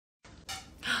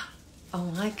Oh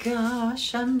my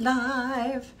gosh, I'm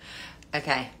live.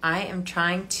 Okay, I am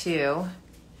trying to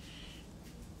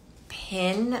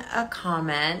pin a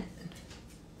comment.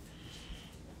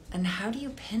 And how do you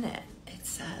pin it? It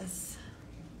says,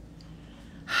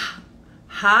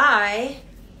 hi.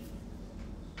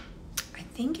 I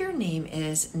think your name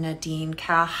is Nadine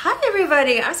Cal. Hi,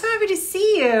 everybody. I'm so happy to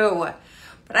see you.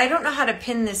 But I don't know how to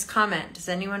pin this comment. Does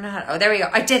anyone know how to? Oh, there we go.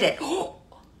 I did it. Oh,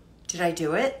 did I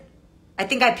do it? I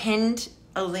think I pinned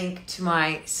a link to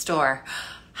my store.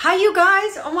 Hi, you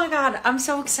guys. Oh, my God. I'm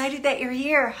so excited that you're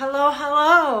here. Hello,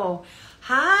 hello.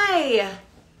 Hi.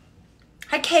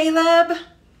 Hi, Caleb.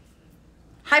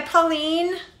 Hi,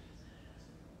 Pauline.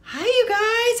 Hi, you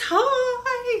guys.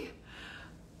 Hi.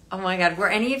 Oh, my God. Were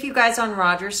any of you guys on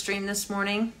Roger's stream this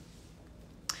morning?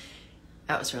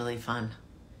 That was really fun.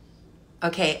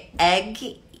 Okay,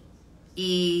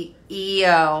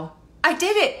 EO. I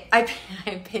did it. I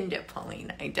pinned it,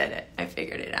 Pauline. I did it. I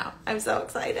figured it out. I'm so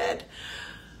excited.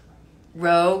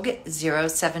 Rogue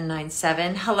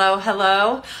 0797. Hello,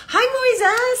 hello.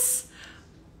 Hi, Moises.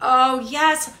 Oh,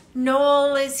 yes.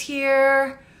 Noel is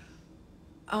here.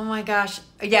 Oh, my gosh.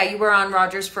 Yeah, you were on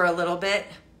Rogers for a little bit.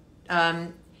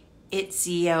 It's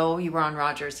EO. You were on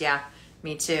Rogers. Yeah,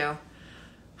 me too.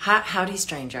 Howdy,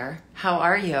 stranger. How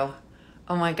are you?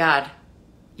 Oh, my God.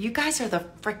 You guys are the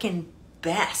freaking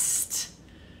best.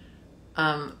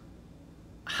 Hi.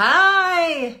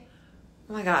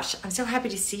 Oh my gosh, I'm so happy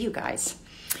to see you guys.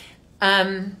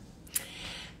 Hi,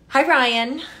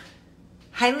 Ryan.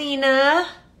 Hi, Lena.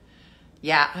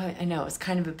 Yeah, I know, it's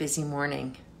kind of a busy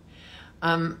morning.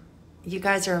 You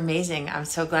guys are amazing. I'm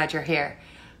so glad you're here.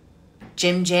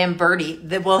 Jim Jam Birdie.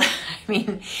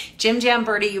 Jim Jam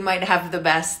Birdie, you might have the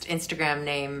best Instagram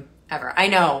name ever. I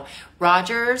know.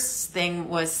 Roger's thing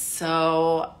was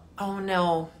so... Oh,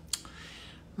 no.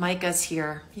 Micah's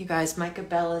here. You guys, Micah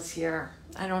Bell is here.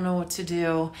 I don't know what to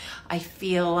do. I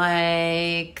feel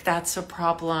like that's a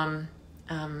problem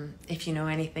if you know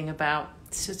anything about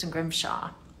Susan Grimshaw.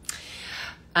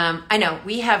 I know.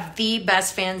 We have the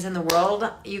best fans in the world.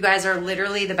 You guys are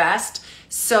literally the best.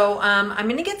 So I'm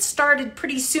going to get started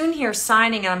pretty soon here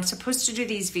signing. I'm supposed to do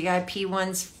these VIP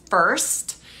ones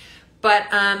first. But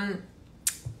I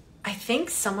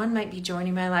think someone might be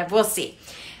joining my live. We'll see.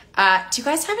 Do you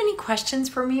guys have any questions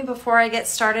for me before I get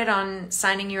started on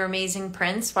signing your amazing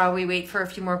prints while we wait for a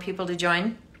few more people to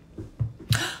join?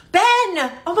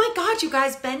 Ben! Oh my God, you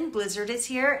guys, Ben Blizzard is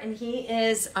here, and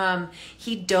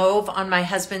he dove on my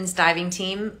husband's diving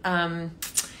team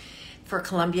for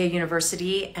Columbia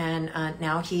University, and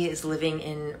now he is living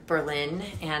in Berlin,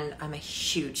 and I'm a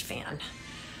huge fan.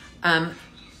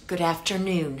 Good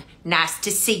afternoon. Nice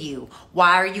to see you.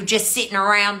 Why are you just sitting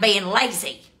around being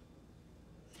lazy?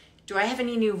 Do I have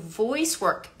any new voice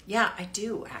work? Yeah, I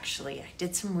do, actually. I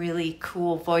did some really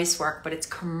cool voice work, but it's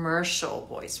commercial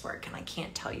voice work, and I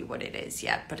can't tell you what it is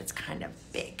yet, but it's kind of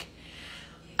big.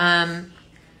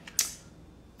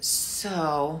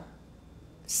 So,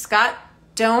 Scott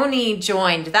Doney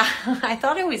joined. I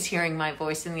thought I was hearing my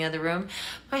voice in the other room.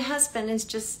 My husband is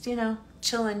just,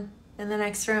 chilling in the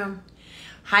next room.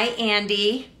 Hi,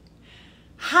 Andy.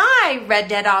 Hi, Red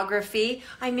Deadography.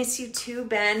 I miss you too,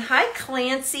 Ben. Hi,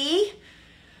 Clancy.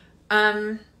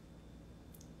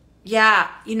 Yeah,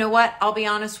 you know what? I'll be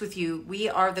honest with you. We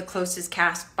are the closest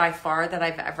cast by far that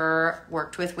I've ever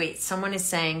worked with. Wait, someone is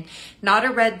saying, not a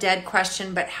Red Dead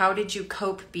question, but how did you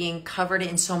cope being covered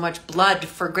in so much blood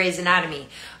for Grey's Anatomy?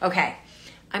 Okay,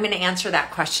 I'm going to answer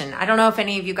that question. I don't know if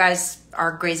any of you guys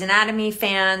are Grey's Anatomy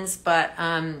fans, but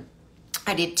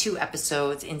I did 2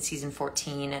 episodes in season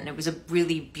 14, and it was a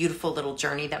really beautiful little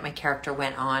journey that my character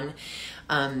went on.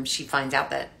 She finds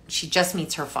out that she just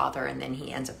meets her father, and then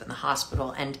he ends up in the hospital.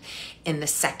 And in the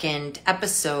second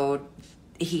episode,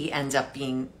 he ends up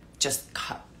being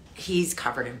he's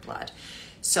covered in blood.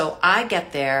 So I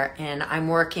get there, and I'm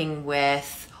working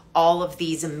with all of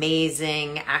these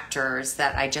amazing actors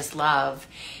that I just love.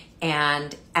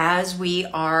 And as we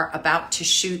are about to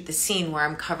shoot the scene where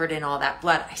I'm covered in all that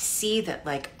blood, I see that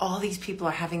all these people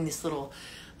are having this little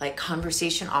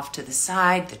conversation off to the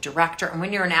side, the director. And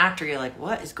when you're an actor, you're like,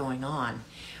 what is going on?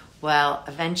 Well,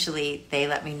 eventually they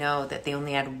let me know that they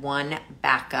only had one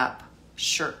backup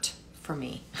shirt for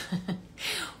me,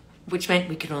 which meant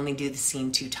we could only do the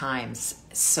scene 2 times.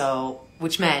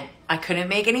 Which meant I couldn't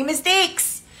make any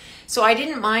mistakes. So I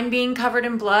didn't mind being covered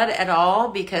in blood at all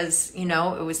because,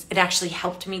 it actually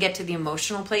helped me get to the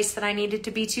emotional place that I needed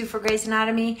to be to for Grey's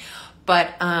Anatomy. But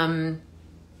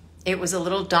it was a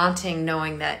little daunting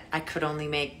knowing that I could only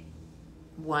make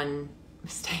one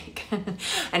mistake.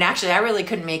 And actually, I really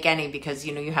couldn't make any because,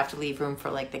 you know, you have to leave room for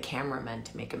like the cameraman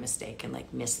to make a mistake and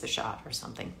like miss the shot or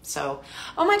something. So,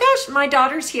 oh my gosh, my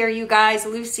daughter's here, you guys,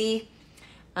 Lucy.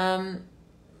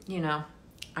 You know,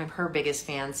 I'm her biggest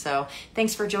fan. So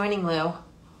thanks for joining, Lou.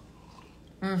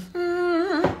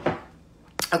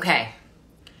 Okay.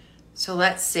 So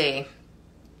let's see.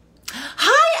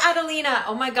 Hi, Adelina.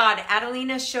 Oh my God.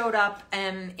 Adelina showed up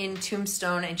in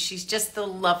Tombstone and she's just the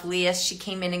loveliest. She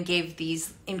came in and gave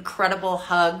these incredible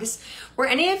hugs. Were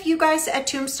any of you guys at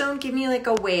Tombstone? Give me like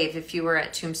a wave if you were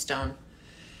at Tombstone.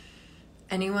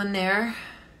 Anyone there?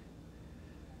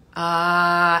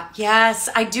 Yes,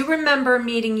 I do remember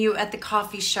meeting you at the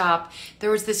coffee shop. There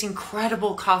was this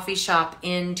incredible coffee shop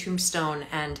in Tombstone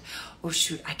and oh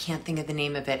shoot, I can't think of the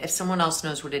name of it. If someone else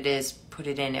knows what it is, put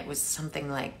it in. It was something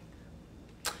like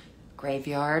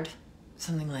Graveyard,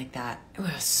 something like that. It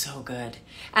was so good.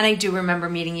 And I do remember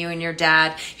meeting you and your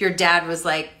dad. Your dad was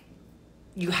like,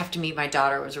 you have to meet my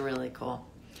daughter. It was really cool.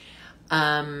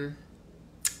 Hi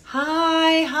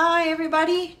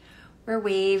everybody. We're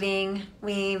waving.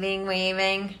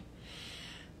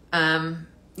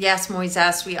 Yes,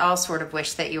 Moises, we all sort of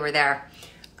wish that you were there.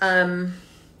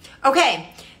 Okay,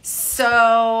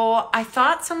 so I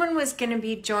thought someone was going to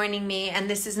be joining me, and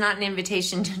this is not an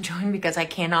invitation to join because I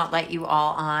cannot let you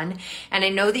all on. And I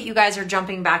know that you guys are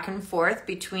jumping back and forth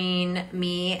between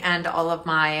me and all of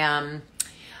my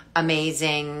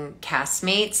amazing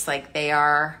castmates. Like they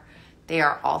are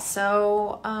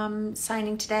also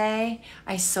signing today.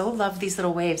 I so love these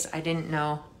little waves. I didn't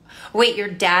know. Wait, your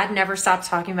dad never stopped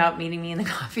talking about meeting me in the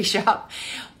coffee shop?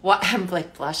 What? I'm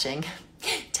like blushing.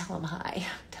 Tell him hi.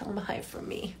 Tell him hi from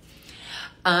me.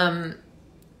 Howdy.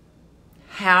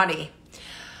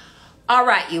 All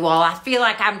right, you all. I feel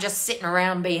like I'm just sitting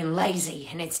around being lazy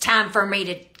and it's time for me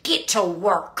to get to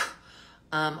work.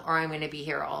 Or I'm going to be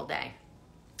here all day.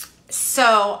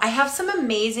 So I have some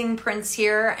amazing prints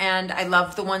here and I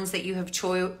love the ones that you have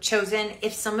chosen.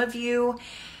 If some of you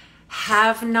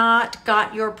have not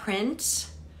got your print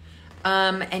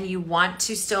and you want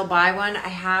to still buy one, I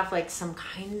have like some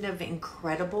kind of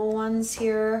incredible ones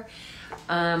here.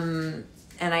 And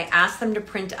I asked them to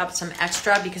print up some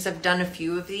extra because I've done a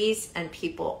few of these and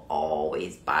people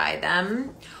always buy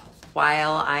them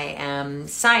while I am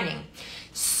signing.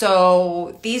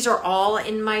 So these are all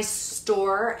in my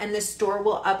store and the store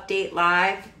will update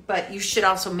live, but you should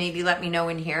also maybe let me know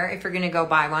in here if you're going to go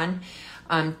buy one,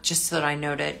 just so that I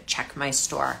know to check my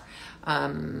store.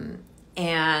 And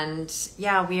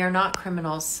yeah, we are not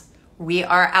criminals. We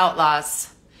are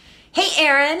outlaws. Hey,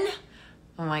 Aaron.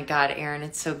 Oh my God, Aaron,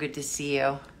 it's so good to see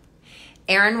you.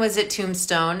 Aaron was at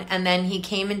Tombstone and then he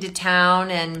came into town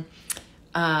and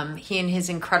he and his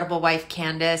incredible wife,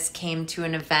 Candace, came to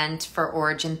an event for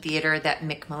Origin Theater that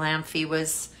Mick Malamphy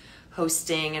was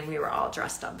hosting, and we were all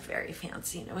dressed up very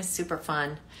fancy, and it was super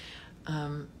fun.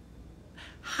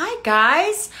 Hi,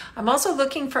 guys. I'm also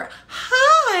looking for...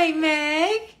 Hi,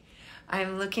 Meg.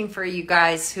 I'm looking for you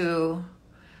guys who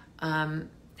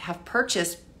have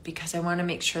purchased because I want to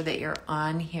make sure that you're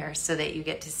on here so that you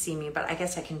get to see me, but I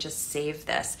guess I can just save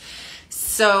this.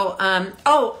 So,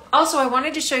 oh, also I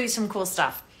wanted to show you some cool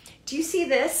stuff. Do you see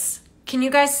this? Can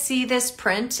you guys see this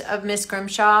print of Miss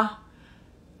Grimshaw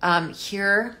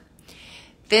here?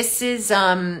 This is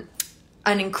an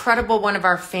incredible one of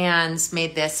our fans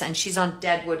made this, and she's on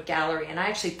Deadwood Gallery, and I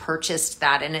actually purchased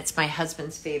that, and it's my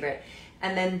husband's favorite.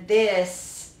 And then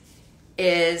this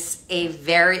is a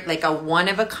very, like a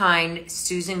one-of-a-kind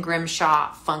Susan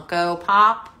Grimshaw Funko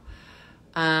Pop.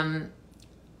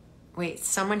 Wait,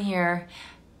 someone here,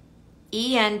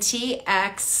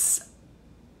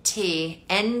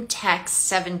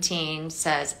 NTX17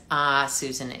 says,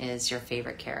 Susan is your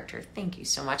favorite character. Thank you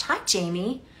so much. Hi,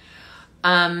 Jamie.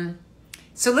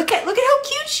 So look at how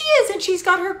cute she is, and she's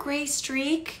got her gray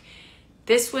streak.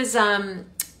 This was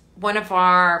one of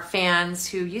our fans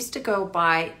who used to go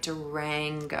by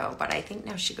Durango, but I think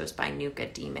now she goes by Nuka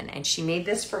Demon, and she made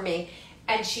this for me,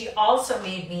 and she also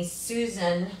made me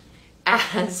Susan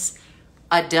as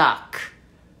a duck.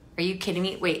 Are you kidding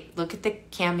me? Wait, look at the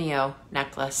cameo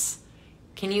necklace.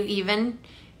 Can you even?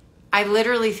 I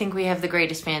literally think we have the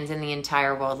greatest fans in the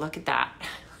entire world. Look at that.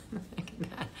 Look at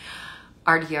that.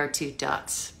 RDR2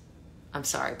 ducks. I'm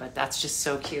sorry, but that's just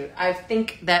so cute. I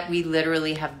think that we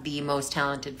literally have the most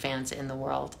talented fans in the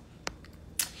world.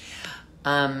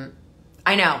 I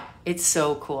know. It's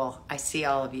so cool. I see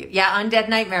all of you. Yeah, Undead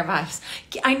Nightmare vibes.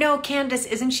 I know, Candace.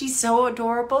 Isn't she so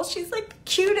adorable? She's like the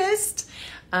cutest.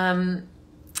 And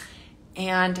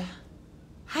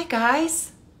hi,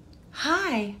 guys.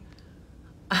 Hi.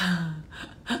 I'm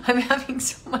having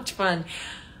so much fun.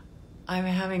 I'm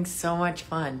having so much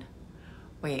fun.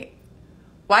 Wait,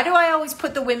 why do I always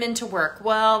put the women to work?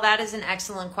 Well, that is an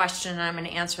excellent question, and I'm going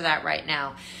to answer that right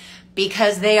now.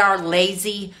 Because they are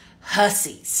lazy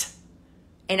hussies.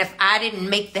 And if I didn't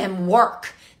make them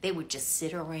work, they would just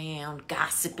sit around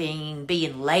gossiping,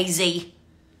 being lazy.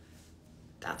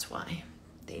 That's why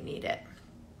they need it.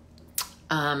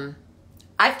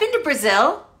 I've been to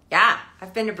Brazil. Yeah,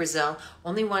 I've been to Brazil.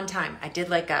 Only one time. I did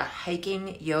like a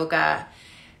hiking, yoga,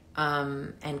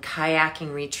 and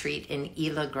kayaking retreat in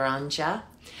Ilha Granja,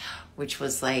 which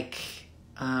was like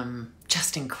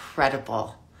just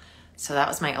incredible. So that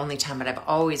was my only time, but I've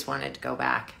always wanted to go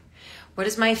back. What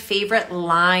is my favorite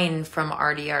line from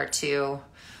RDR2?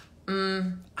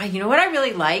 You know what I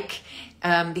really like,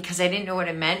 because I didn't know what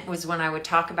it meant, was when I would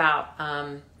talk about,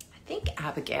 I think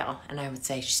Abigail, and I would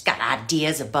say, she's got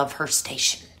ideas above her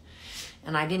station.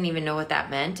 And I didn't even know what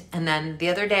that meant. And then the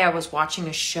other day I was watching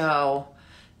a show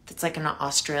that's like an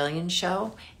Australian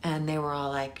show, and they were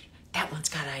all like, that one's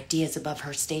got ideas above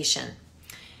her station.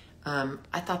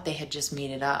 I thought they had just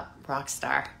made it up,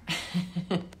 Rockstar.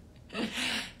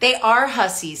 They are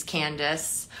hussies,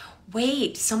 Candace.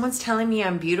 Wait, someone's telling me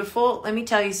I'm beautiful. Let me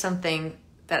tell you something,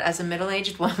 that as a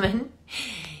middle-aged woman,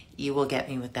 you will get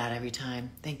me with that every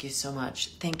time. Thank you so much.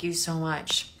 Thank you so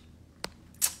much.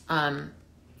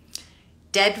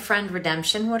 Dead Friend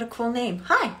Redemption, what a cool name.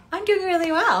 Hi, I'm doing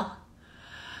really well.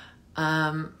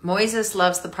 Moises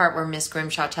loves the part where Miss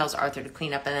Grimshaw tells Arthur to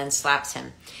clean up and then slaps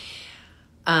him.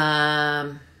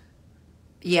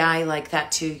 Yeah, I like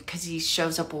that too, because he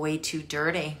shows up way too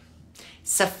dirty.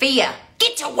 Sophia,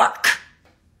 get to work.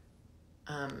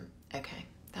 Okay,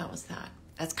 that was that.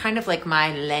 That's kind of like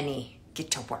my Lenny, get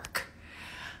to work.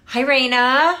 Hi,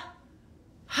 Raina.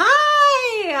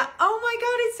 Hi. Oh my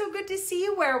God, it's so good to see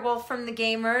you, Werewolf from the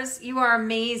Gamers. You are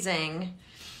amazing.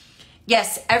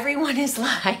 Yes, everyone is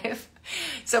live.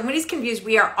 Somebody's confused.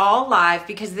 We are all live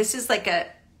because this is like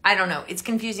I don't know. It's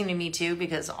confusing to me too,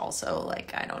 because also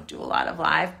like I don't do a lot of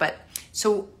live, but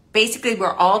so basically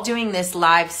we're all doing this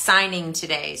live signing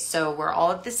today. So we're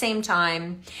all at the same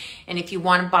time. And if you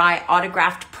want to buy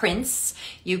autographed prints,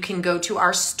 you can go to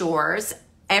our stores.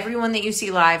 Everyone that you see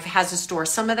live has a store.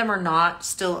 Some of them are not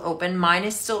still open. Mine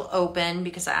is still open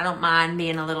because I don't mind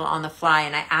being a little on the fly,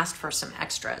 and I asked for some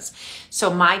extras.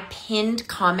 So my pinned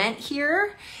comment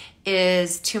here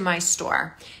is to my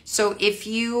store. So if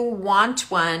you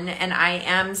want one and I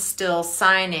am still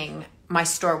signing, my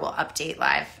store will update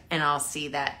live, and I'll see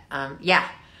that, yeah,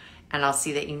 and I'll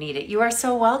see that you need it. You are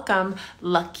so welcome,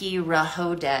 Lucky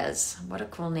Rahodez. What a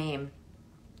cool name.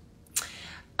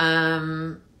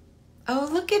 Oh,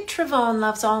 look at Trevon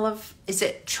loves all of, is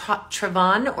it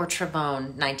Trevon or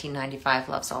Trevon? 1995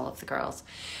 loves all of the girls.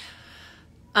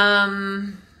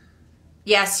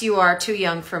 Yes, you are too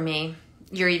young for me.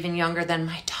 You're even younger than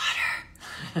my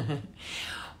daughter.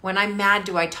 When I'm mad,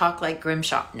 do I talk like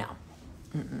Grimshaw? No.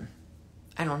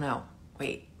 I don't know.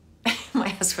 Wait, my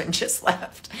husband just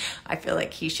left. I feel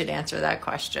like he should answer that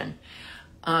question.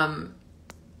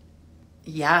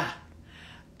 Yeah.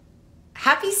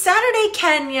 Happy Saturday,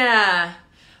 Kenya.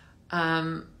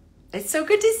 It's so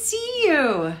good to see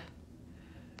you.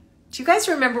 Do you guys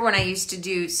remember when I used to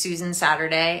do Susan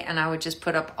Saturday, and I would just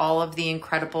put up all of the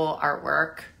incredible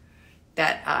artwork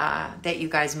that you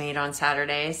guys made on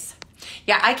Saturdays?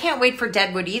 Yeah, I can't wait for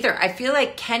Deadwood either. I feel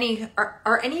like Kenny,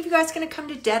 are any of you guys going to come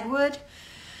to Deadwood?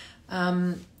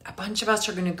 A bunch of us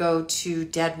are going to go to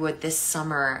Deadwood this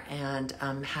summer and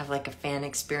have like a fan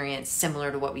experience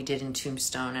similar to what we did in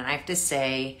Tombstone. And I have to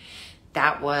say,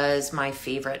 that was my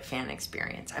favorite fan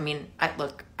experience. I mean,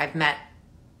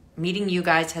 meeting you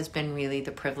guys has been really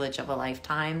the privilege of a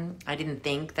lifetime. I didn't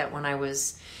think that when I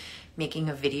was making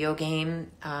a video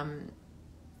game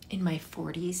in my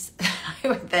 40s, I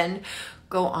would then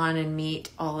go on and meet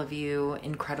all of you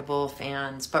incredible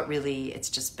fans. But really, it's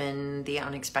just been the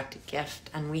unexpected gift.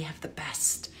 And we have the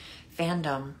best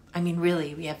fandom. I mean,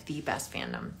 really, we have the best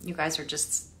fandom. You guys are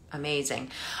just amazing.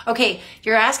 Okay,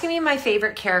 you're asking me my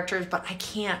favorite characters, but I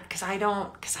can't because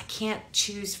I can't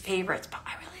choose favorites. But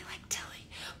I really like Tilly.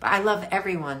 But I love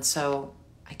everyone, so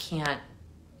I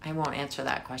won't answer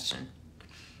that question.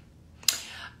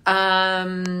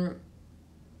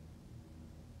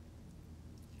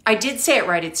 I did say it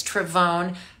right. It's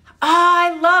Trevon.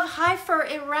 Hi for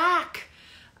Iraq.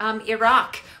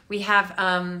 Iraq. We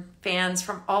have fans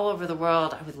from all over the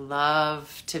world. I would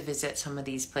love to visit some of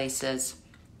these places.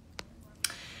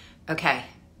 Okay.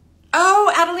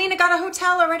 Oh, Adelina got a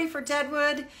hotel already for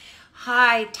Deadwood.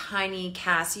 Hi, Tiny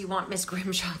Cass. You want Miss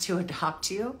Grimshaw to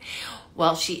adopt you?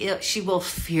 Well, she will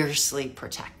fiercely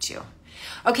protect you.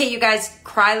 Okay, you guys,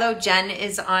 Krylo Jen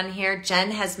is on here.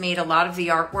 Jen has made a lot of the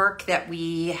artwork that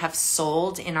we have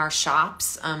sold in our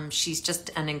shops. She's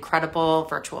just an incredible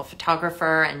virtual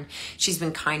photographer, and she's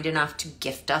been kind enough to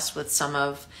gift us with some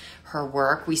of her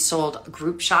work. We sold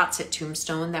group shots at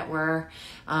Tombstone that were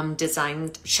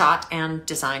shot and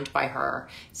designed by her.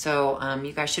 So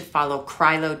you guys should follow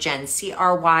Krylo Jen,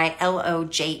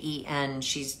 Krylojen.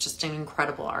 She's just an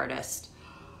incredible artist.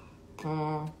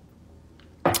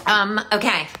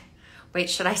 Okay. Wait,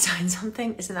 should I sign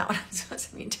something? Isn't that what I'm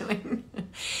supposed to be doing?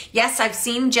 Yes, I've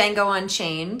seen Django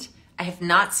Unchained. I have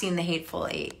not seen The Hateful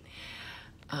Eight.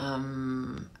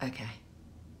 Okay.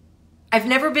 I've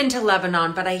never been to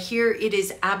Lebanon, but I hear it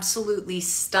is absolutely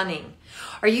stunning.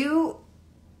 You're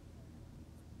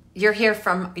here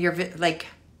from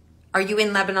are you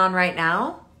in Lebanon right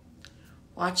now?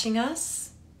 Watching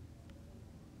us?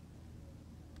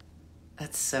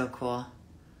 That's so cool.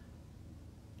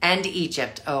 And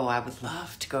Egypt. Oh, I would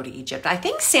love to go to Egypt. I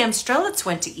think Sam Strelitz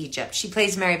went to Egypt. She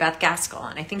plays Mary Beth Gaskell,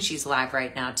 and I think she's live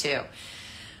right now too.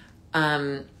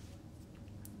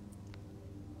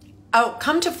 Oh,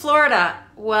 come to Florida.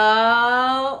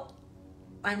 Well,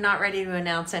 I'm not ready to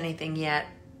announce anything yet,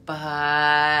 but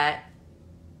I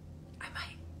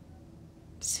might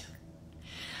soon.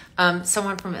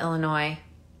 Someone from Illinois.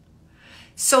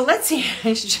 So let's see,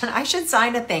 I should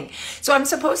sign a thing. So I'm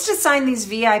supposed to sign these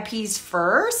VIPs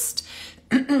first.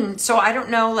 So I don't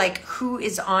know who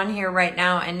is on here right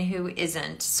now and who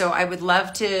isn't. So I would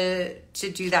love to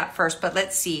do that first, but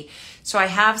let's see. So I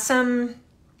have some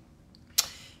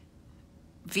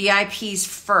VIPs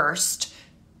first.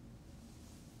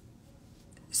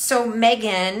 So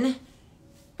Megan,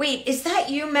 wait, is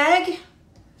that you, Meg?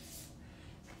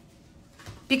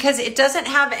 Because it doesn't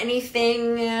have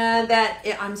anything that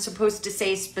I'm supposed to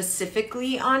say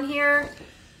specifically on here.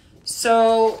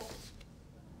 So,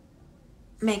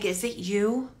 Meg, is it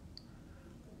you?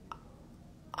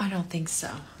 I don't think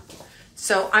so.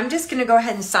 So I'm just going to go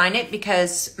ahead and sign it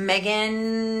because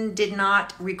Megan did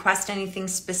not request anything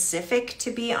specific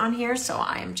to be on here. So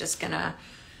I'm just going to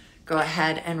go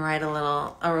ahead and write a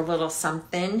little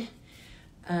something.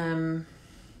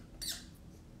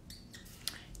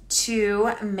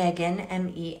 To Megan,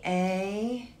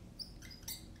 MEAGAN.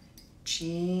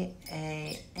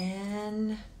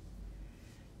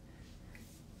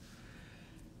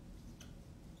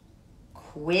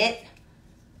 Quit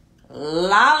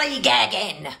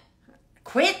lollygagging.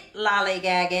 Quit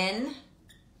lollygagging.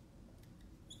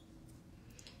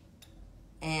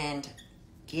 And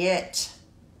get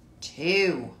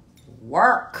to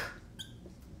work.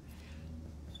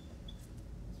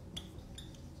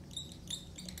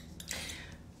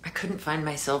 I couldn't find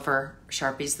my silver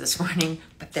Sharpies this morning,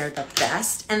 but they're the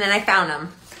best. And then I found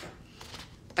them.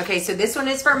 Okay, so this one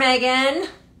is for Megan.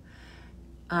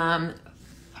 I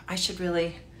should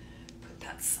really put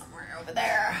that somewhere over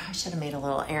there. I should have made a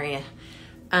little area.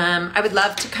 I would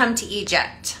love to come to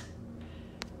Egypt.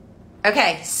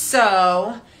 Okay,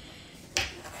 so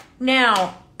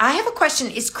now I have a question.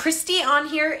 Is Christy on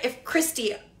here?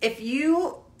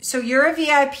 So you're a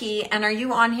VIP, and are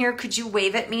you on here? Could you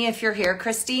wave at me if you're here,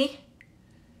 Christy?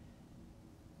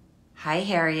 Hi,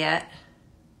 Harriet.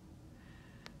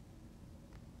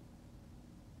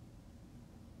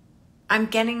 I'm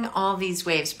getting all these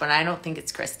waves, but I don't think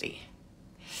it's Christy.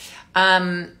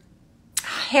 Harriet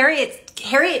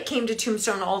came to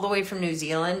Tombstone all the way from New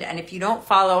Zealand, and if you don't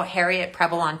follow Harriet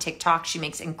Preble on TikTok, she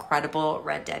makes incredible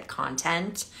Red Dead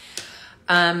content.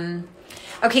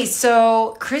 Okay,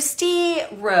 so Christy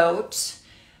wrote,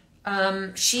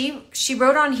 she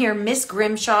wrote on here, Miss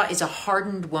Grimshaw is a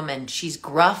hardened woman. She's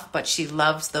gruff, but she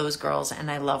loves those girls,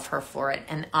 and I love her for it.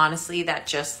 And honestly, that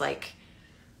just I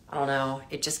don't know,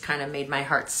 it just kind of made my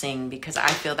heart sing because I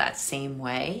feel that same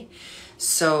way.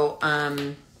 So,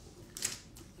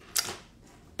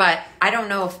 but I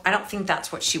don't think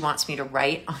that's what she wants me to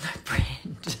write on the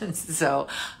print. So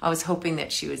I was hoping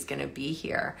that she was going to be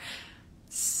here.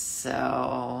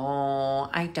 So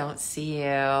I don't see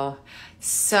you.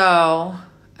 So,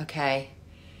 okay.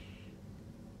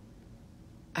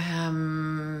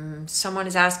 Someone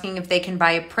is asking if they can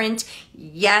buy a print.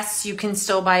 Yes, you can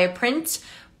still buy a print,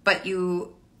 but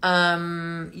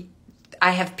I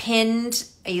have pinned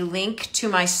a link to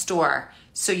my store.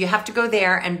 So you have to go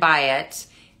there and buy it,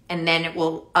 and then it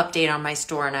will update on my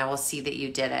store and I will see that you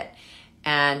did it.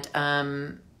 And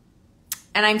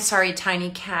I'm sorry, Tiny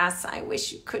Cass, I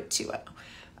wish you could too.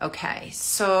 Okay,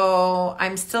 so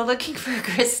I'm still looking for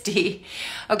Christy.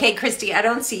 Okay, Christy, I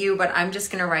don't see you, but I'm just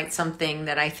gonna write something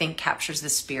that I think captures the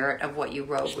spirit of what you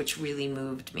wrote, which really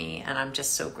moved me, and I'm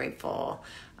just so grateful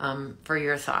for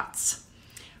your thoughts.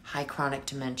 High chronic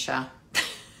dementia.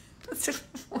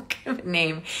 What kind of a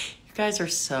name? You guys are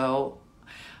so...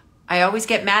 I always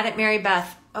get mad at Mary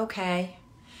Beth. Okay.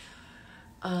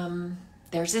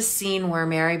 There's this scene where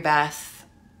Mary Beth...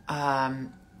 I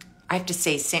have to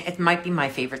say, it might be my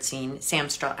favorite scene.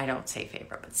 I don't say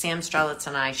favorite, but Sam Strelitz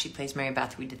and I, she plays Mary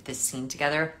Beth. We did this scene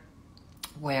together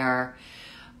where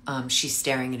she's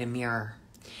staring at a mirror.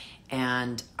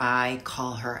 And I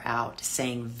call her out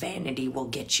saying, vanity will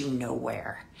get you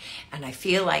nowhere. And I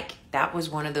feel like that was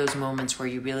one of those moments where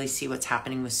you really see what's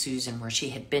happening with Susan, where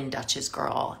she had been Dutch's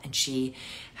girl and she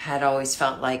had always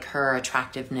felt like her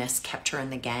attractiveness kept her in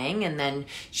the gang. And then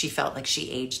she felt like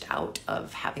she aged out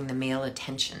of having the male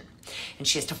attention. And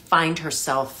she has to find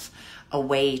herself a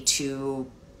way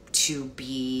to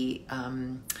be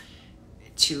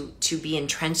entrenched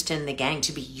in the gang,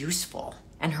 to be useful.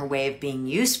 And her way of being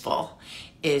useful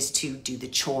is to do the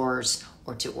chores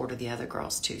or to order the other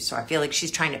girls too. So I feel like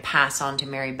she's trying to pass on to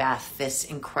Mary Beth this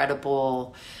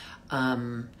incredible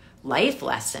life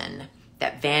lesson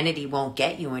that vanity won't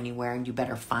get you anywhere and you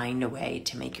better find a way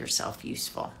to make yourself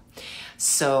useful.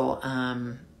 So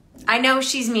I know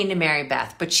she's mean to Mary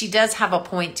Beth, but she does have a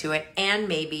point to it. And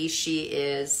maybe she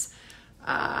is...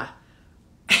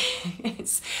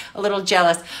 it's a little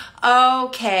jealous.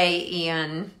 Okay,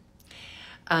 Ian.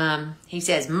 He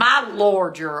says, my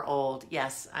Lord, you're old.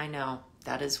 Yes, I know.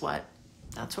 That's what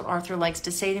Arthur likes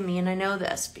to say to me. And I know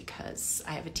this because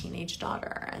I have a teenage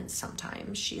daughter and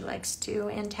sometimes she likes to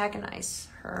antagonize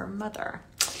her mother.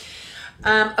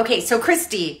 Okay. So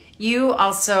Christy, you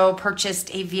also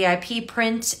purchased a VIP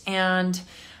print and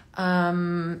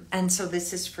so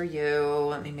this is for you.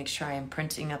 Let me make sure I am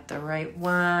printing up the right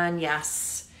one.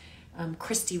 Yes.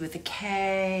 Christy with a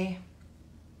K.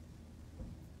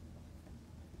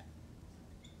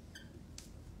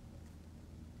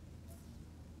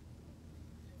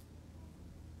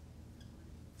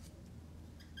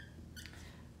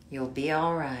 You'll be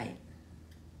all right.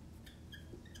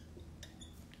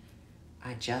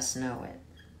 I just know it.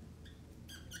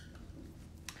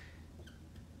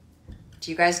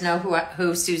 Do you guys know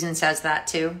who Susan says that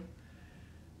to?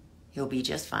 You'll be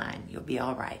just fine. You'll be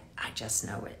all right. I just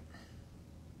know it.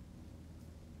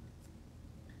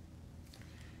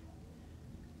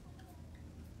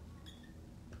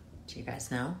 Do you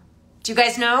guys know? Do you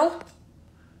guys know?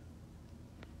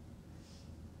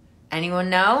 Anyone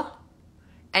know?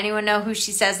 Anyone know who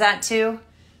she says that to?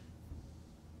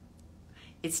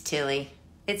 It's Tilly.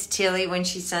 It's Tilly when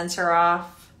she sends her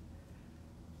off.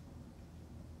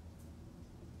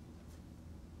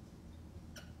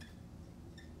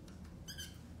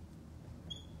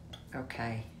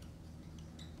 Okay.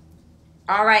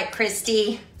 All right,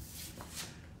 Christy.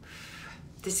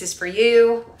 This is for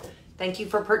you. Thank you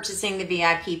for purchasing the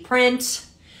VIP print.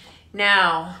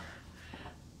 Now,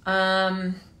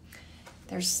 I've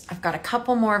got a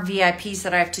couple more VIPs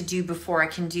that I have to do before I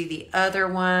can do the other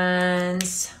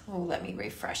ones. Oh, let me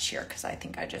refresh here because I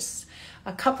think a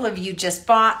couple of you just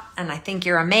bought and I think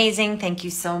you're amazing. Thank you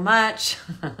so much.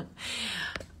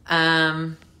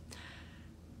 I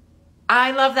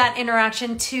love that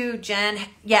interaction too, Jen.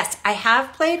 Yes, I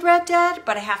have played Red Dead,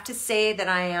 but I have to say that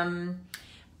I am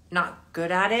not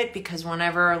good at it because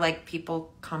whenever like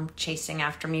people come chasing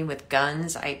after me with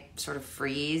guns, I sort of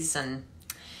freeze and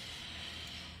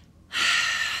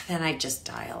then I just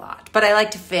die a lot. But I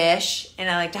like to fish and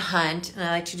I like to hunt and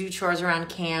I like to do chores around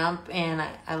camp and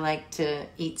I like to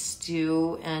eat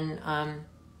stew and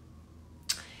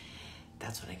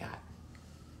that's what I got.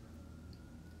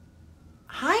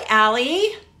 Hi,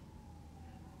 Allie.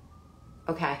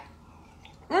 Okay.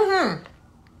 All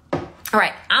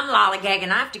right, I'm lollygagging.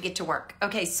 I have to get to work.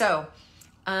 Okay, so,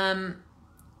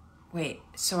 wait.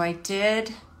 So I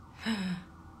did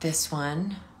this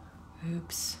one.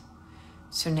 Oops.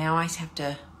 So now I have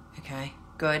to, okay,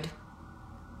 good.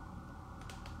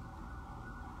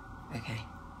 Okay.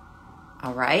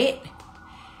 All right.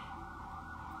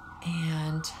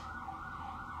 And,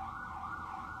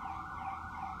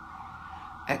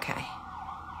 okay.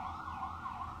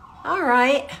 All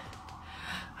right.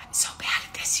 I'm so bad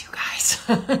at this, you guys.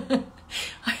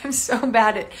 I am so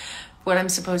bad at what I'm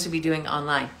supposed to be doing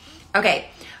online. Okay.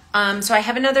 So I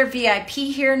have another VIP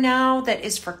here now that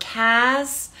is for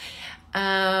Kaz.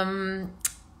 And,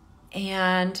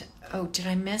 oh, did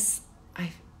I miss?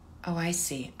 Oh, I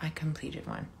see. I completed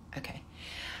one. Okay.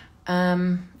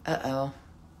 Uh-oh.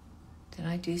 Did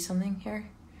I do something here?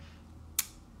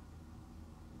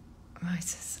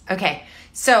 Moises. Okay.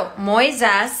 So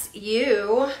Moises,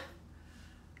 you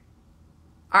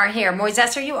are here.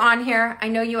 Moises, are you on here? I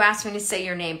know you asked me to say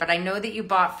your name, but I know that you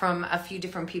bought from a few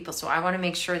different people. So I want to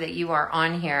make sure that you are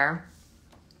on here.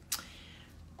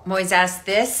 Moises,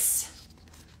 this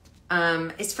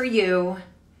is for you.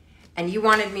 And you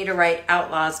wanted me to write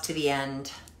Outlaws to the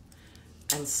end.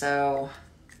 And so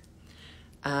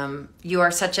you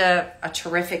are such a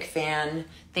terrific fan.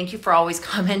 Thank you for always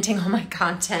commenting on my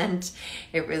content.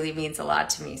 It really means a lot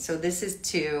to me. So this is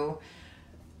to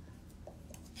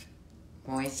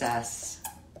Moises.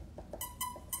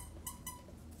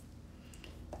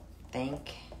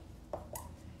 Thank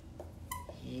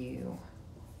you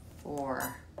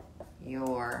for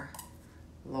your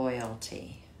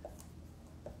loyalty.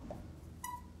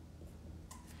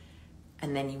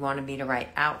 And then you wanted me to write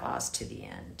Outlaws to the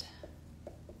end.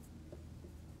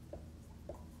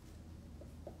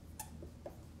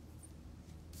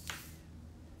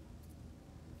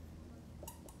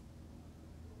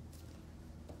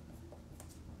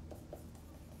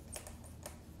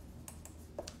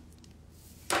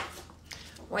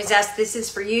 Moises, this is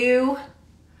for you.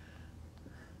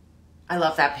 I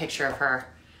love that picture of her.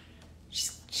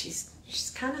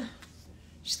 She's kind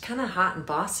of hot and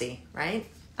bossy, right?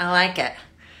 I like it.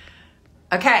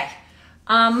 Okay,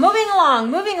 moving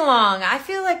along. I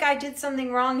feel like I did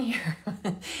something wrong here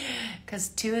because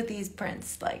 2 of these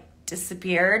prints like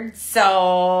disappeared.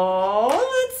 So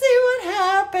let's see what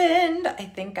happened. I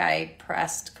think I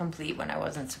pressed complete when I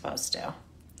wasn't supposed to.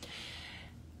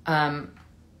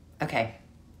 Okay.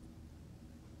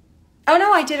 Oh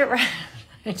no, I did it right.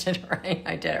 I did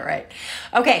it right.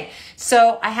 Okay,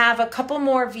 so I have a couple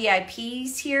more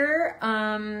VIPs here.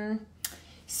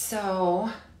 So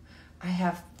I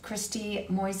have Christy,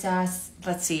 Moises,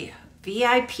 let's see,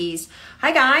 VIPs.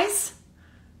 Hi guys.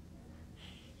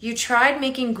 You tried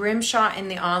making Grimshaw in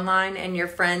the online and your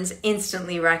friends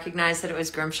instantly recognized that it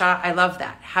was Grimshaw. I love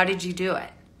that. How did you do it?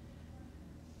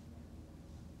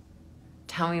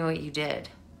 Tell me what you did.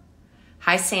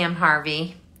 Hi, Sam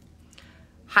Harvey.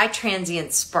 Hi,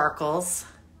 Transient Sparkles.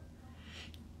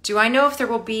 Do I know if there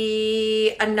will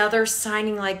be another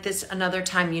signing like this another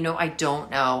time? You know, I don't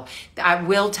know. I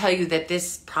will tell you that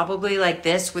this probably like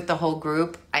this with the whole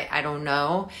group. I don't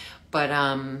know, but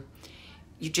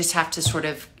you just have to sort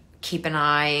of keep an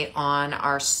eye on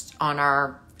our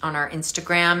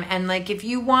Instagram. And like, if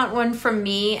you want one from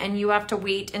me and you have to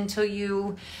wait until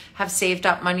you have saved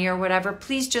up money or whatever,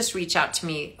 please just reach out to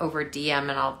me over DM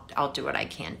and I'll do what I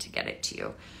can to get it to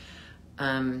you.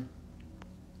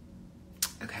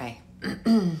 Okay.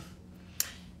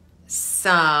 So,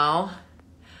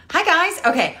 hi guys.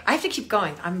 Okay, I have to keep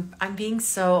going. I'm being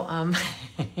so I'm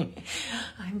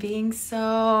being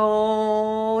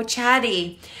so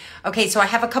chatty. Okay, so I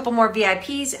have a couple more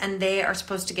VIPs and they are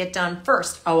supposed to get done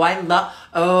first.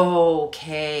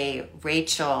 Okay,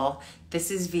 Rachel,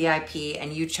 this is VIP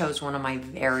and you chose one of my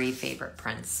very favorite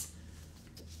prints.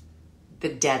 The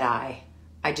Deadeye.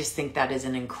 I just think that is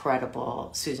an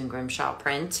incredible Susan Grimshaw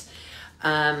print.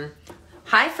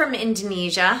 Hi from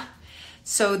Indonesia.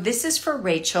 So this is for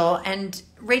Rachel. And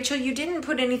Rachel, you didn't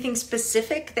put anything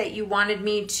specific that you wanted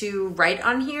me to write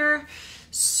on here.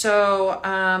 So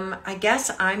I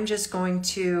guess I'm just going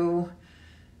to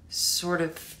sort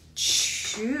of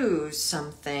choose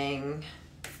something.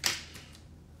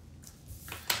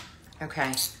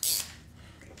 Okay.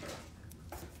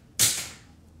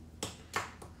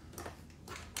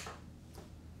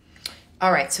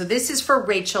 All right, so this is for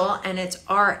Rachel, and it's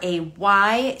Raychal.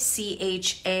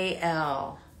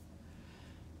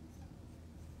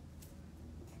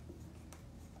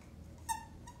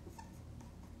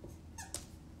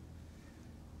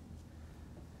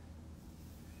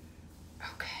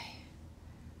 Okay.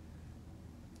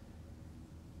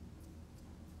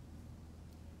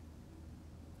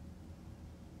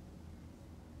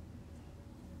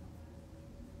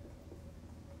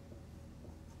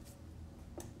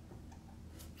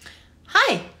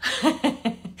 Hi.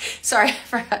 Sorry, I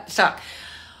forgot to talk.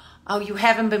 Oh, you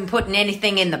haven't been putting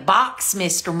anything in the box,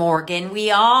 Mr. Morgan.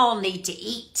 We all need to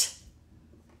eat.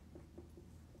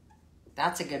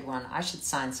 That's a good one. I should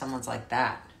sign someone's like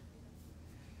that.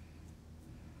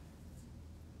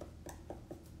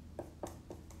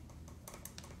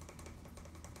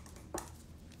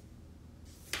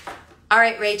 All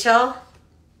right, Rachel.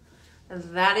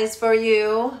 That is for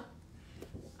you.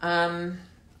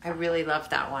 I really love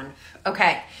that one.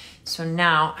 Okay, so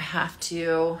now I have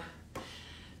to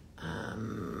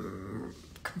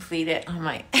complete it on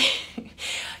my...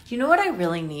 You know what I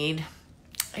really need?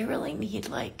 I really need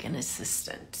like an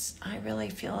assistant. I really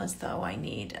feel as though I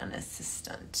need an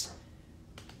assistant.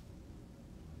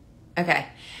 Okay,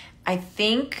 I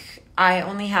think I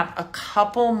only have a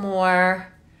couple more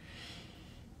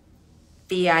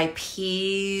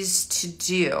VIPs to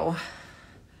do.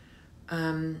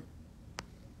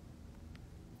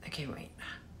 Okay, wait.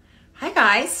 Hi,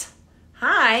 guys.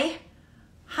 Hi.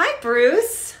 Hi,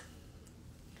 Bruce.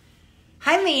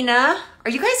 Hi, Lena.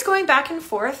 Are you guys going back and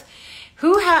forth?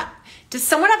 Does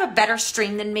someone have a better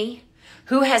stream than me?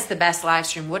 Who has the best live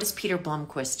stream? What is Peter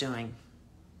Blomquist doing?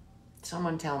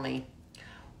 Someone tell me.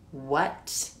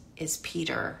 What is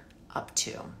Peter up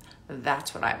to?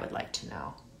 That's what I would like to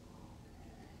know.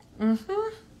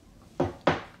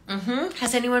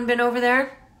 Has anyone been over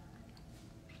there?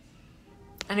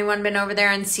 Anyone been over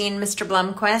there and seen Mr.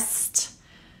 Blomquist?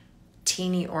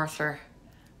 Teeny Arthur.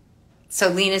 So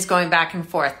Lena's going back and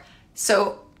forth.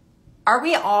 So are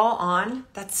we all on?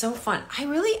 That's so fun.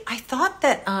 I thought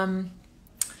that,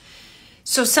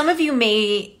 so some of you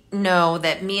may know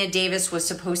that Mia Davis was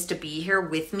supposed to be here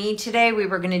with me today. We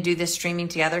were going to do this streaming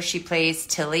together. She plays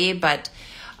Tilly, but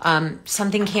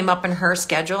something came up in her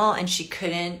schedule and she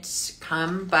couldn't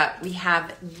come. But we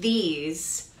have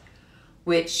these,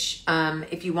 which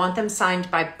if you want them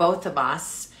signed by both of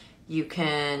us, you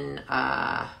can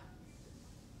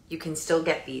still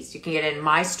get these. You can get it in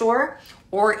my store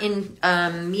or in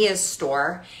Mia's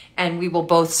store, and we will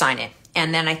both sign it.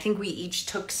 And then I think we each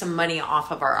took some money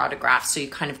off of our autographs, so you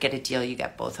kind of get a deal. You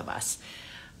get both of us.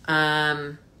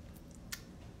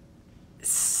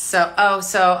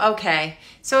 Okay.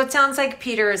 So it sounds like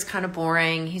Peter is kind of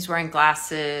boring. He's wearing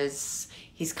glasses.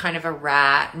 He's kind of a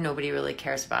rat. Nobody really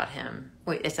cares about him.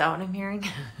 Wait, is that what I'm hearing?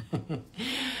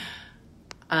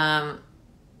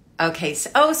 Okay.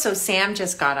 So Sam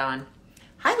just got on.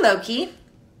 Hi, Loki.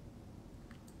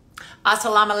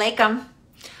 Assalamu alaikum.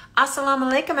 Assalamu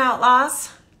alaikum, outlaws.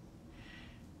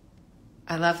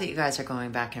 I love that you guys are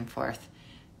going back and forth.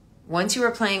 Once you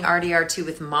were playing RDR2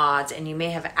 with mods and you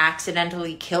may have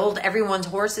accidentally killed everyone's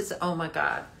horses. Oh my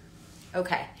God.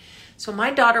 Okay. So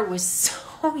my daughter was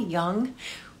so young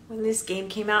when this game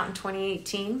came out in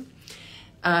 2018.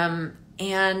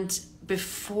 And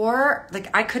before,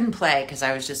 like, I couldn't play because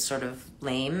I was just sort of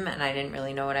lame and I didn't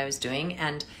really know what I was doing.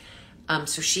 And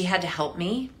so she had to help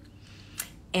me.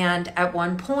 And at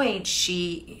one point,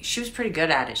 she was pretty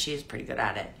good at it. She is pretty good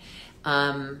at it.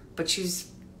 But she's,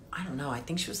 I don't know, I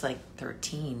think she was like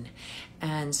 13.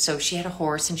 And so she had a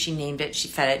horse and she named it, she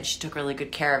fed it, and she took really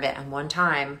good care of it. And one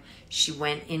time she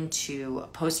went into a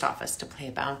post office to play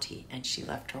a bounty and she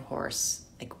left her horse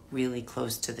like really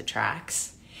close to the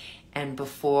tracks. And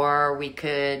before we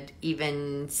could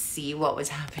even see what was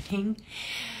happening,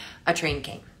 a train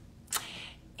came.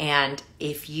 And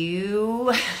if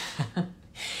you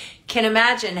can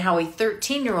imagine how a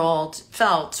 13-year-old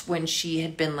felt when she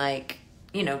had been like,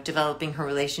 you know, developing her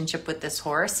relationship with this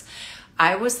horse,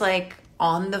 I was like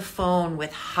on the phone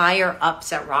with higher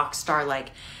ups at Rockstar,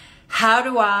 like, how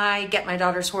do I get my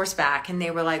daughter's horse back? And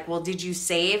they were like, well, did you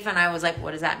save? And I was like,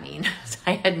 what does that mean?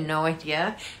 I had no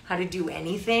idea how to do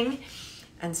anything.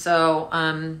 And so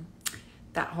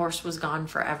that horse was gone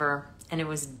forever and it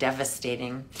was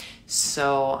devastating.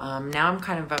 So now I'm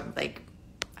kind of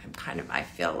I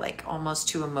feel like almost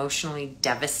too emotionally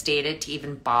devastated to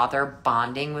even bother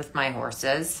bonding with my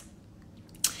horses.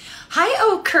 Hi,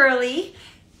 Oh Curly.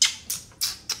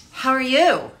 How are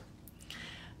you?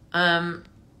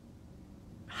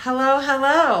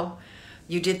 Hello.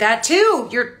 You did that too.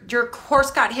 Your horse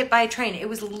got hit by a train. It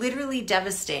was literally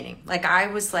devastating. Like, I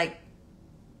was like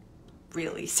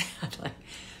really sad, like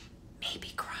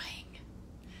maybe crying.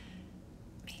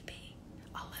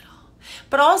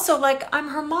 But also, like, I'm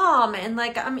her mom and,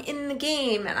 like, I'm in the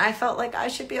game and I felt like I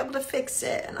should be able to fix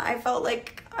it. And I felt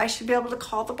like I should be able to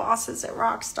call the bosses at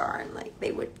Rockstar and, like,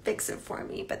 they would fix it for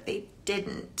me, but they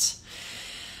didn't.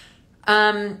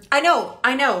 I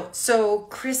know. So,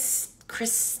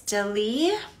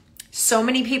 Christelle, so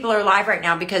many people are live right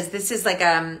now because this is like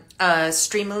a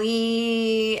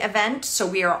Streamily event. So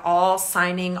we are all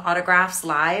signing autographs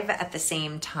live at the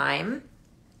same time.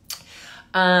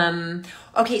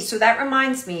 Okay, so that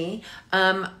reminds me,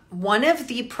 one of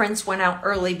the prints went out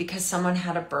early because someone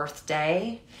had a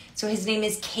birthday. So his name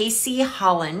is Casey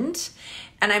Holland,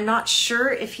 and I'm not sure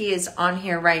if he is on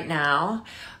here right now.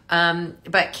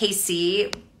 But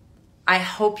Casey, I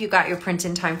hope you got your print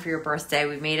in time for your birthday.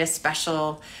 We made a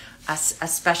special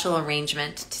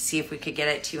arrangement to see if we could get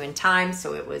it to you in time.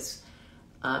 So it was,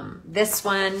 this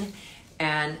one,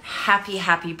 and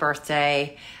happy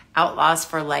birthday. Outlaws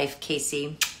for life,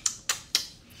 Casey.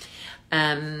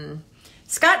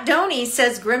 Scott Doney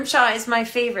says Grimshaw is my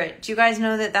favorite. Do you guys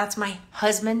know that that's my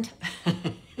husband?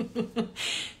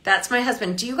 That's my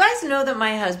husband. Do you guys know that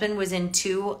my husband was in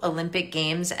 2 Olympic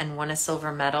Games and won a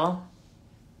silver medal?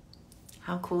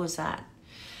 How cool is that?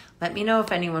 Let me know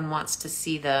if anyone wants to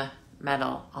see the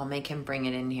medal. I'll make him bring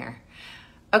it in here.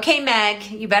 Okay,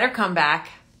 Meg, you better come back.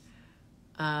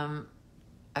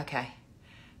 Okay.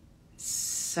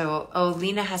 So, oh,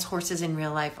 Lena has horses in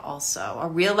real life also. A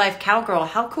real life cowgirl.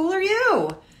 How cool are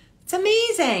you? It's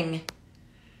amazing.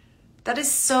 That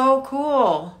is so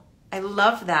cool. I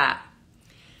love that.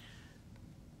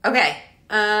 Okay.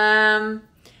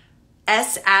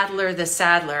 S. Adler the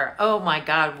Saddler. Oh my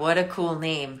God, what a cool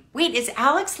name. Wait, is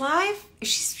Alex live?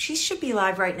 She should be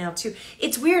live right now too.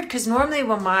 It's weird because normally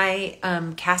when my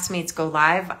castmates go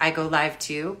live, I go live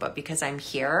too. But because I'm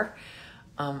here,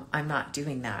 I'm not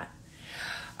doing that.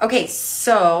 Okay,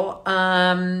 so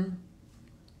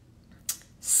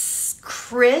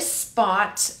Chris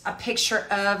bought a picture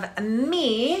of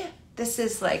me. This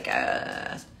is like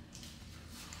I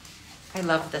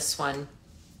love this one.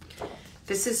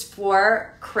 This is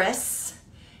for Chris,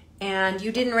 and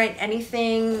you didn't write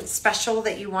anything special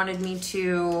that you wanted me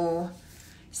to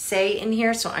say in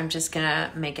here, so I'm just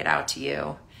gonna make it out to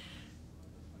you.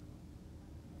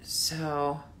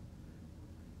 So,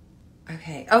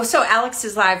 okay. Oh, so Alex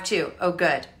is live too. Oh,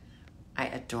 good. I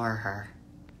adore her.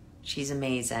 She's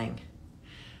amazing.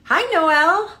 Hi,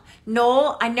 Noel.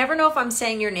 Noel, I never know if I'm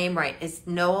saying your name right. It's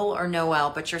Noel or Noel,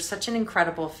 but you're such an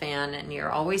incredible fan, and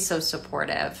you're always so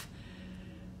supportive.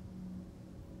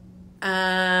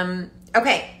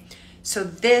 Okay, so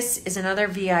this is another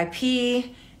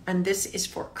VIP, and this is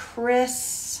for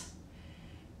Chris.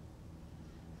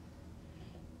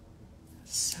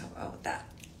 So, oh, that,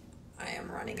 I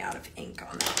am running out of ink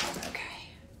on that one, okay.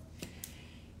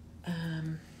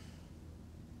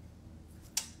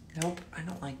 Nope, I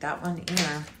don't like that one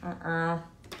either.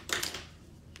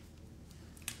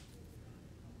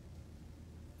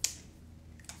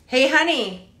 Hey,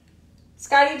 honey,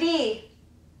 Scotty D.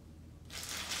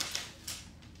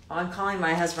 Oh, I'm calling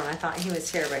my husband. I thought he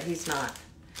was here, but he's not.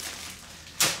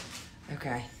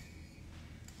 Okay.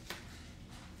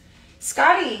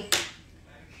 Scotty,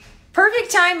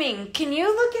 perfect timing. Can you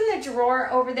look in the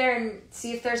drawer over there and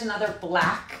see if there's another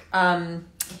black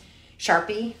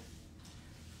Sharpie?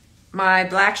 My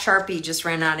black Sharpie just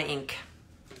ran out of ink.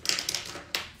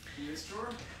 In this drawer?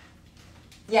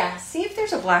 Yeah, see if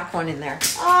there's a black one in there.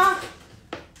 Ah.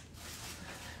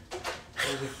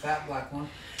 There's a fat black one.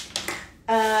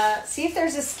 See if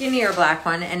there's a skinnier black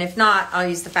one, and if not, I'll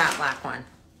use the fat black one.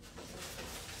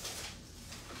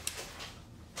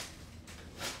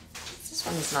 This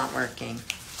one is not working.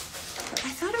 But I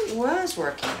thought it was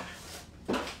working.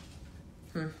 I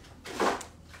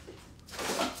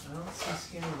don't see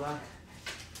skinny black.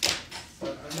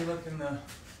 But let me look in the...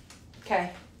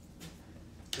 Okay.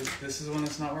 This is the one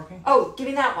that's not working? Oh, give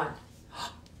me that one.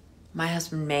 My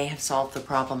husband may have solved the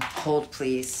problem. Hold,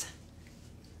 please.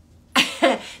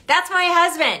 That's my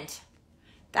husband.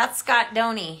 That's Scott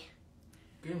Doney.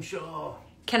 Grimshaw.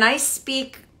 Can I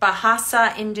speak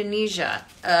Bahasa Indonesia?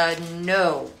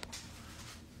 No.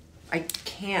 I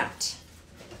can't.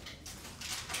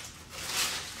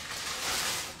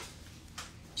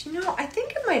 Do you know, I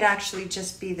think it might actually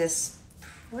just be this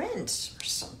print or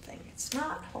something. It's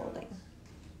not holding.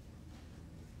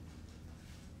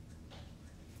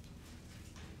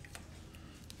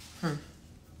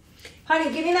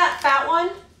 Honey, give me that fat one.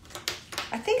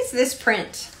 I think it's this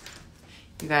print.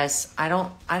 You guys, I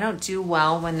don't do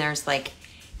well when there's like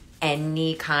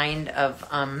any kind of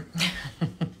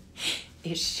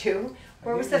issue.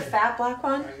 Where was the fat black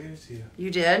one? I gave it to you.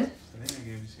 You did? I think I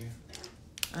gave it to you.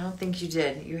 I don't think you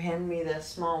did. You handed me the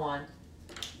small one.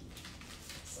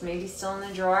 It's maybe still in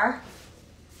the drawer.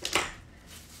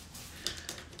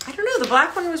 I don't know. The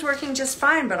black one was working just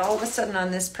fine, but all of a sudden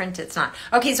on this print, it's not.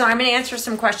 Okay, so I'm going to answer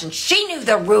some questions. She knew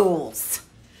the rules.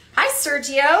 Hi,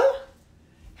 Sergio.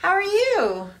 How are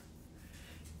you?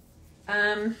 I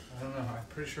don't know. I'm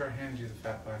pretty sure I handed you the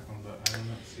fat black one, but I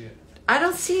don't see it. I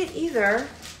don't see it either.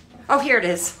 Oh, here it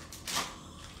is.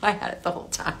 I had it the whole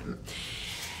time.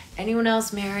 Anyone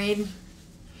else married?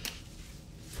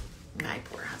 My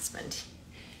poor husband.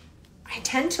 I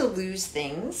tend to lose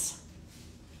things.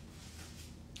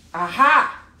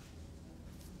 Aha!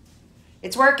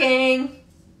 It's working.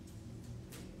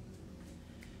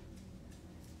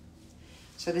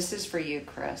 So this is for you,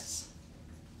 Chris.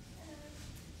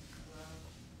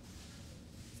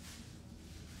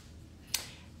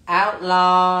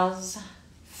 Outlaws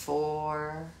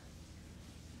for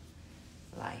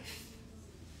life.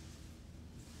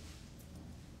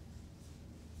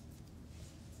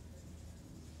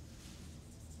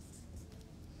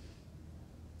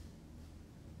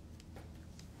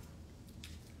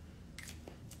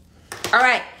 All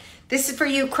right, this is for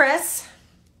you, Chris.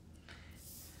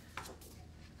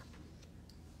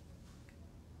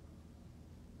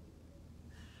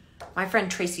 My friend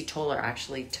Tracy Toller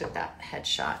actually took that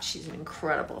headshot. She's an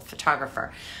incredible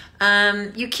photographer.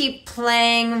 You keep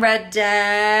playing Red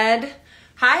Dead.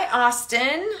 Hi,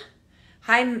 Austin.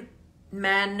 Hi,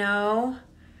 Mano.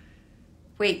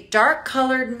 Wait, dark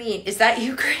colored meat. Is that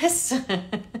you, Chris?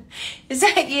 Is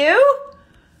that you?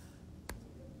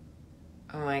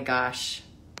 Oh my gosh.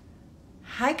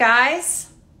 Hi, guys.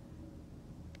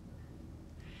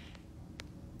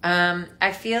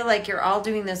 I feel like you're all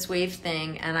doing this wave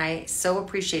thing, and I so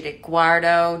appreciate it.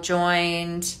 Guardo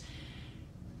joined.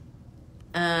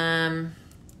 Hi.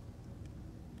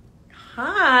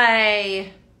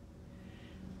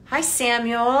 Hi,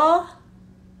 Samuel.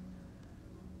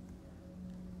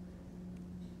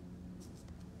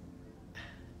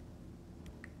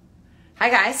 Hi,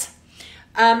 guys.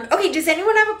 Okay, does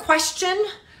anyone have a question?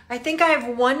 I think I have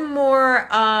one more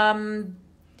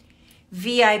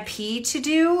VIP to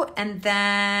do, and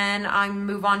then I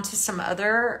move on to some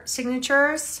other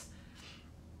signatures.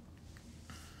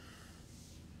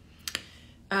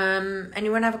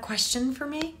 Anyone have a question for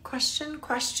me? Question?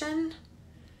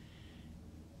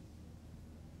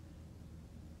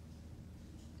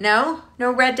 No?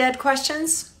 No Red Dead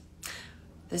questions?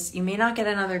 You may not get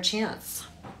another chance.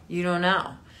 You don't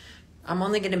know. I'm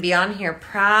only going to be on here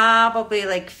probably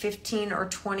like 15 or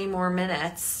 20 more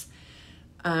minutes.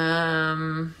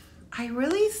 I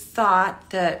really thought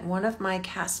that one of my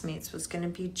castmates was going to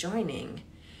be joining,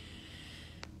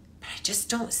 but I just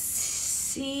don't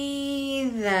see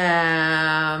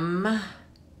them.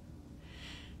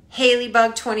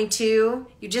 Haley-Bug22,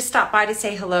 you just stopped by to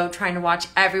say hello, trying to watch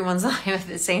everyone's live at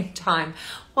the same time.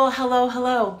 Well,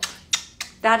 hello.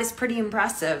 That is pretty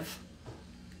impressive.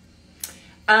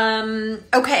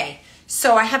 Okay,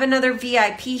 so I have another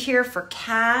VIP here for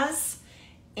Kaz,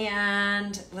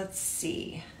 and let's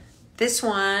see. This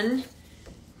one,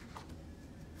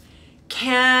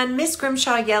 can Miss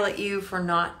Grimshaw yell at you for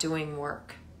not doing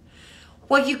work?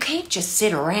 Well, you can't just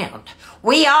sit around.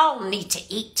 We all need to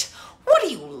eat. What are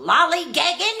you,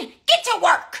 lollygagging? Get to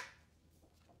work.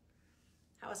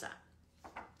 How was that?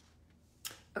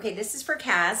 Okay, this is for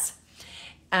Kaz.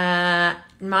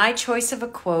 My choice of a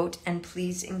quote, and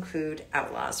please include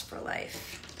Outlaws for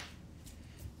Life.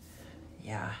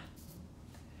 Yeah.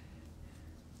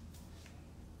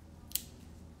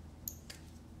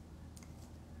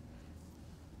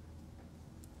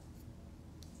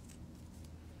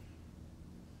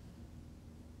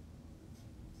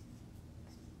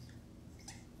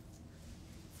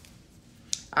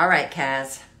 All right,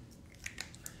 Kaz.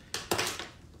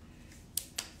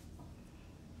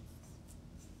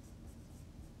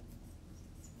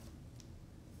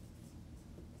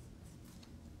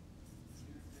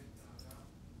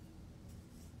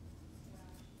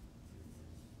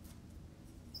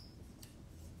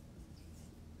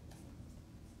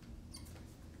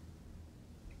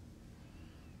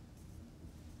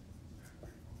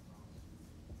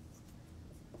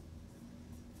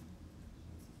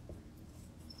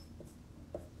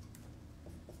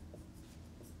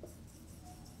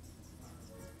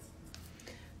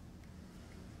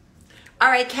 All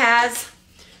right, Kaz,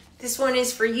 this one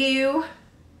is for you.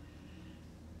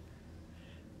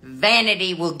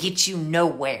 Vanity will get you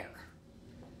nowhere.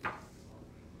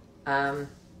 I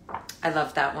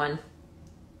love that one.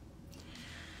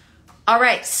 All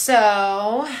right,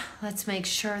 so let's make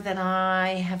sure that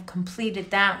I have completed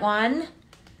that one.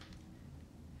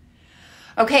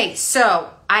 Okay,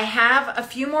 so I have a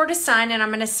few more to sign, and I'm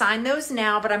going to sign those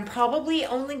now, but I'm probably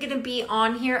only going to be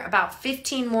on here about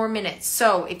 15 more minutes.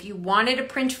 So if you wanted a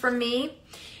print from me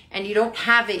and you don't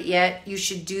have it yet, you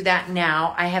should do that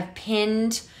now. I have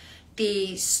pinned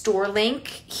the store link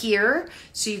here,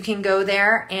 so you can go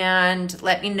there and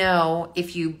let me know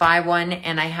if you buy one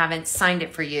and I haven't signed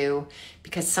it for you,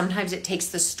 because sometimes it takes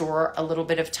the store a little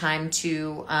bit of time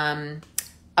to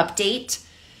update.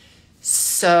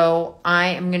 So I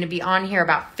am going to be on here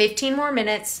about 15 more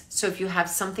minutes. So if you have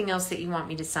something else that you want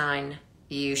me to sign,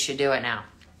 you should do it now.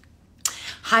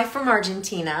 Hi from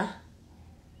Argentina.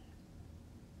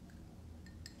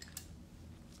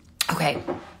 Okay.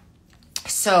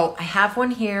 So I have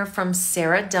one here from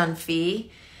Sarah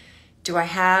Dunphy. Do I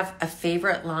have a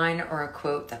favorite line or a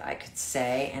quote that I could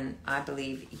say? And I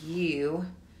believe you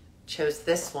chose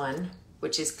this one,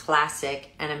 which is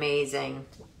classic and amazing.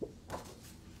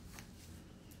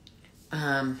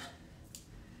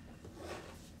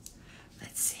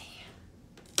 Let's see.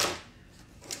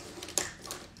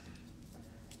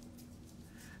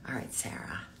 All right,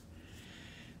 Sarah.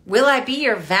 Will I be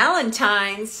your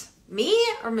Valentine's? Me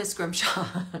or Miss Grimshaw?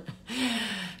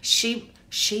 She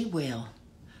will.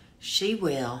 She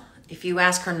will. If you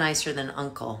ask her nicer than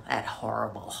uncle, that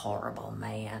horrible, horrible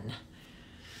man.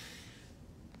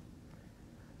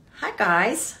 Hi,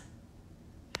 guys.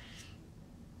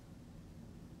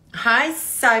 Hi,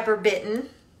 Cyberbitten.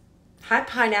 Hi,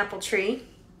 Pineapple Tree.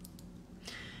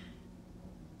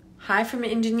 Hi from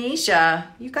Indonesia.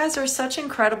 You guys are such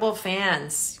incredible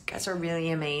fans. You guys are really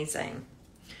amazing.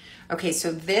 Okay,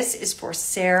 so this is for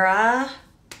Sarah.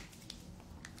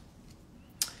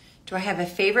 Do I have a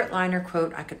favorite line or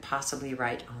quote I could possibly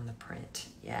write on the print?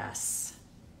 Yes.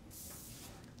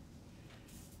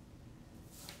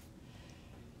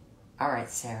 All right,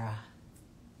 Sarah.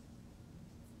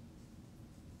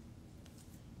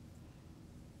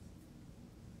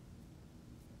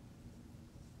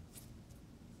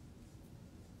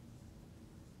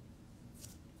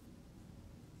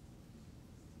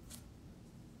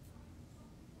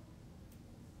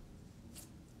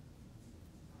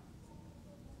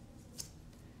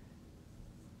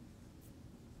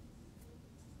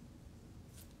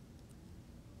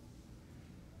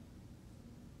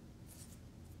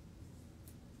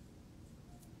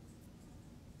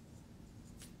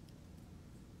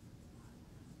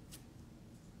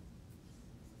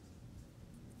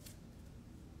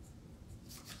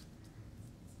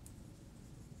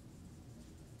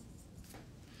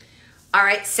 All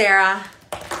right, Sarah,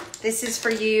 this is for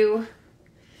you.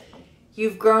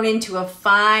 You've grown into a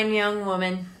fine young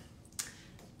woman.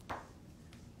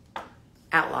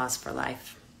 Outlaws for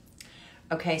life.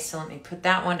 Okay, so let me put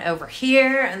that one over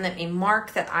here and let me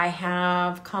mark that I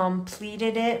have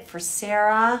completed it for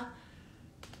Sarah.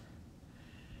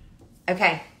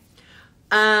 Okay.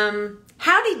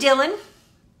 Howdy, Dylan.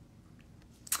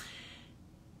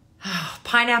 Oh,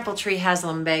 Pineapple Tree has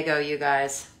lumbago, you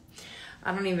guys.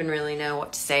 I don't even really know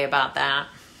what to say about that.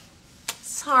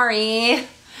 Sorry.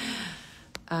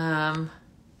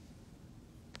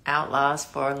 Outlaws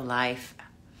for life.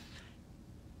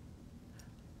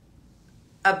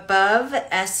 Above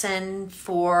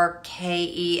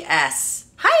SN4KES.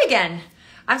 Hi again.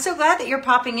 I'm so glad that you're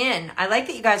popping in. I like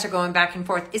that you guys are going back and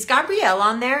forth. Is Gabrielle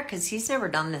on there? Because he's never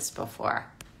done this before.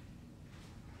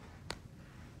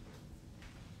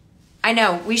 I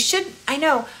know. We should. I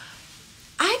know.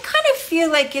 I kind of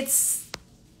feel like it's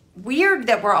weird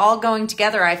that we're all going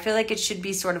together. I feel like it should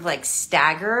be sort of like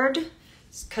staggered,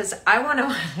 because I want to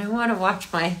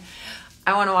watch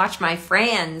my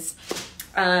friends.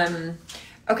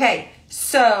 Okay,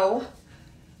 so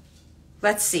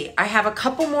let's see. I have a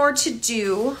couple more to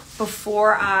do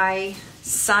before I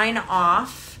sign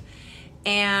off,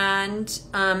 and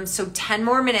so 10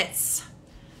 more minutes.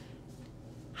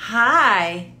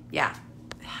 Hi. Yeah.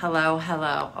 Hello,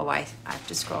 hello. Oh, I have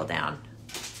to scroll down.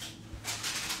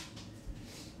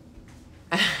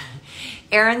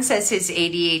 Aaron says his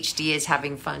ADHD is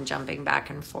having fun jumping back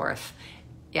and forth.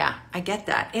 Yeah, I get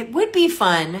that. It would be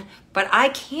fun, but I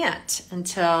can't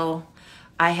until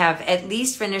I have at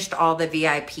least finished all the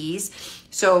VIPs.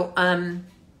 So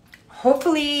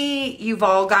hopefully you've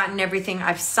all gotten everything.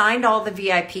 I've signed all the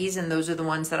VIPs, and those are the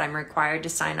ones that I'm required to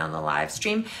sign on the live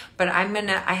stream. But I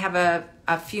have a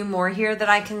few more here that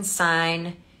I can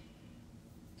sign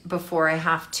before I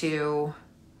have to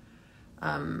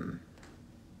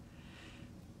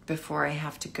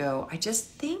go. I just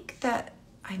think that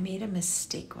I made a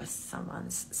mistake with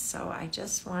someone's, so I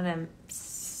just want to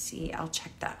see. I'll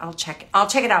check that. I'll check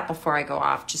it out before I go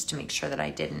off, just to make sure that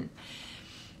I didn't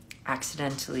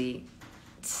accidentally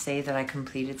say that I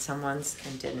completed someone's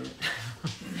and didn't.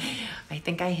 I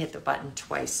think I hit the button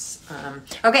twice.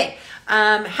 Okay.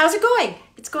 How's it going?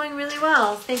 It's going really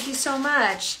well. Thank you so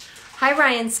much. Hi,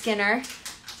 Ryan Skinner.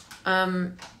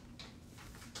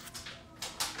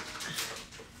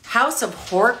 House of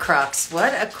Horcrux.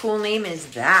 What a cool name is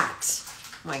that?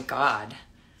 Oh my God.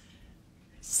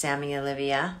 Sammy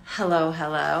Olivia. Hello,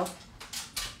 hello.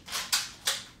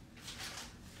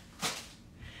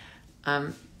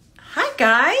 Hi,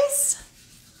 guys.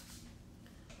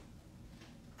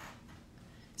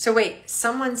 So wait,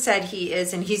 someone said he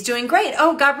is, and he's doing great.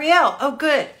 Oh, Gabrielle. Oh,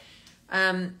 good.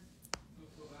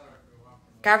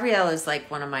 Gabrielle is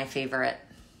like one of my favorite.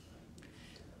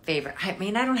 I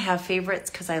mean, I don't have favorites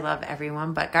because I love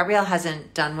everyone, but Gabrielle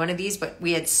hasn't done one of these, but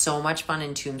we had so much fun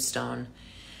in Tombstone.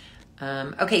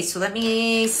 Okay, so let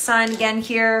me sign again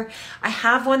here. I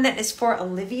have one that is for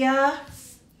Olivia.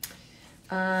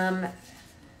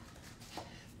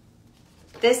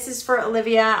 This is for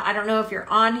Olivia. I don't know if you're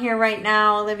on here right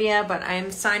now, Olivia, but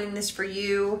I'm signing this for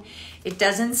you. It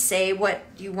doesn't say what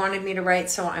you wanted me to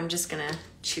write, so I'm just going to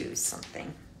choose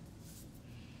something.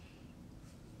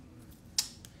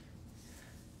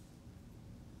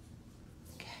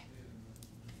 Okay.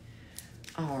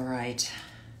 All right.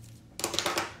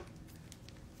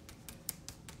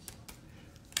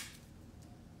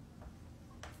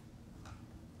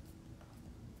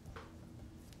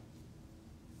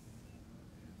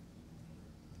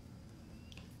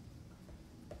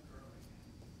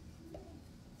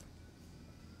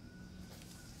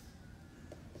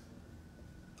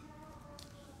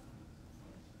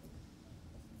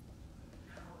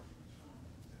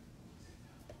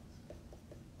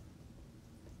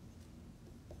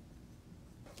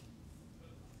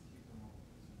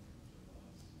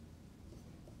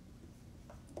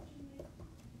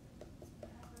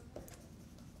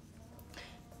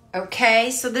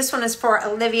 Okay, so this one is for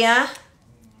Olivia.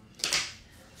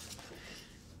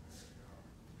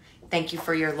 Thank you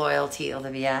for your loyalty,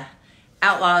 Olivia.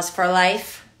 Outlaws for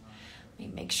life. Let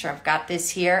me make sure I've got this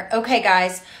here. Okay,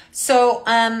 guys. So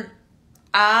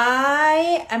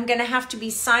I am going to have to be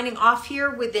signing off here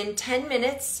within 10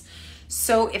 minutes.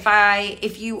 So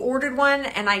if you ordered one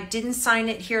and I didn't sign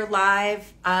it here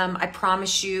live, I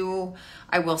promise you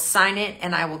I will sign it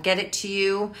and I will get it to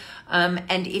you.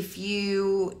 And if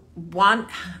you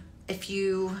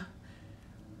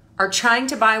are trying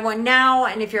to buy one now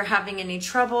and if you're having any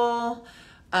trouble,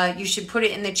 you should put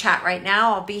it in the chat right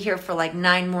now. I'll be here for like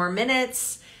 9 more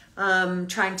minutes,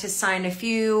 trying to sign a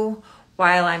few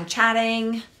while I'm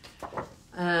chatting.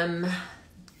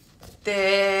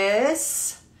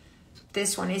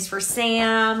 This one is for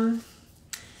Sam.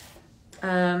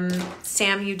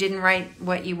 Sam, you didn't write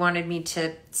what you wanted me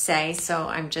to say, so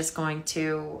I'm just going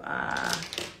to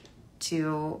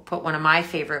put one of my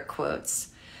favorite quotes.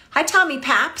 Hi, Tommy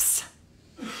Paps.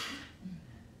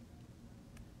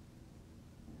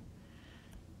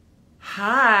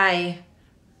 Hi.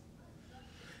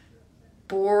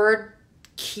 Board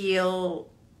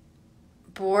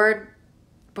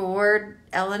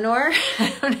Eleanor.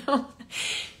 I don't know.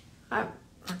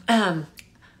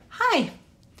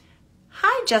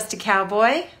 Hi, Just a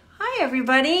Cowboy. Hi,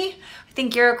 everybody. I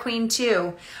think you're a queen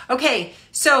too. Okay,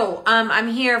 so I'm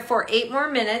here for 8 more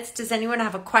minutes. Does anyone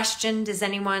have a question? Does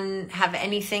anyone have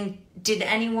anything? Did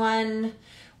anyone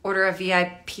order a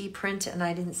VIP print and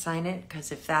I didn't sign it?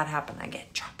 Because if that happened, I get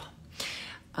in trouble.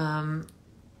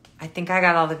 I think I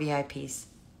got all the VIPs.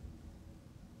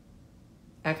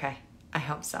 Okay, I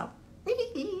hope so.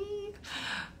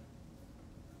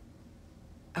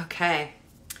 Okay.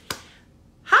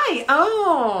 Hi.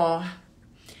 Oh,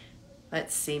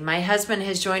 let's see. My husband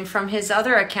has joined from his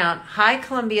other account. Hi,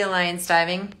 Columbia Lions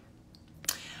Diving.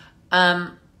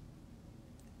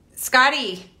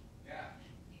 Scotty. Yeah.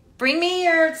 Bring me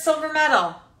your silver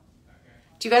medal. Okay.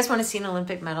 Do you guys want to see an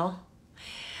Olympic medal?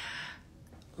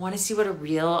 Want to see what a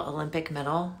real Olympic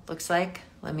medal looks like?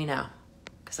 Let me know,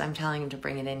 because I'm telling him to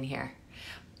bring it in here.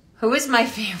 Who is my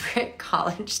favorite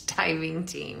college diving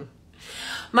team?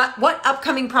 What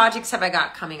upcoming projects have I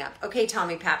got coming up? Okay,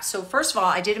 Tommy Paps. So first of all,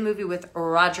 I did a movie with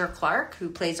Roger Clark, who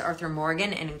plays Arthur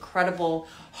Morgan, an incredible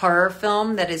horror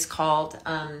film that is called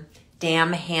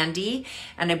Damn Handy.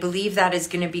 And I believe that is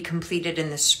going to be completed in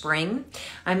the spring.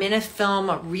 I'm in a film,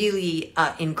 a really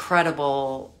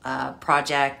incredible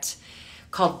project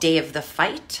called Day of the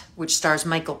Fight, which stars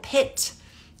Michael Pitt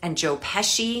and Joe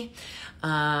Pesci.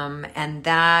 And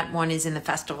that one is in the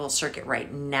festival circuit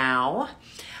right now.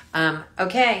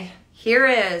 Okay, here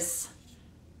is,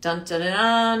 dun, dun, dun,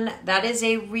 dun. That is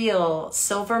a real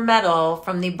silver medal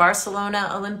from the Barcelona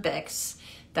Olympics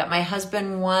that my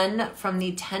husband won from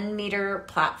the 10-meter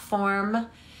platform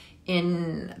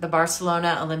in the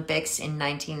Barcelona Olympics in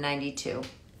 1992.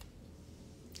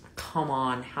 Come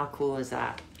on, how cool is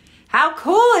that? How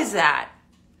cool is that?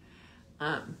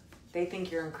 They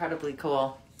think you're incredibly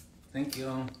cool. Thank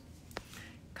you.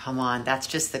 Come on, that's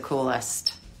just the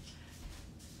coolest.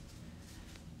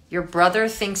 Your brother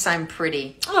thinks I'm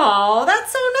pretty. Oh,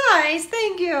 that's so nice.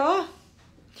 Thank you.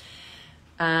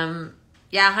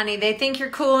 Yeah, honey, they think you're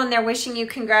cool and they're wishing you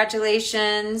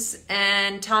congratulations.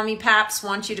 And Tommy Paps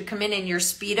wants you to come in your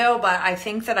Speedo, but I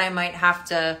think that I might have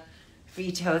to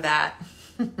veto that.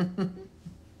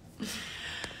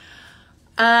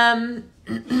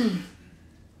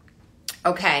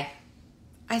 Okay.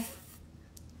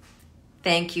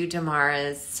 Thank you,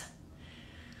 Damaris.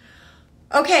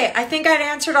 Okay, I think I'd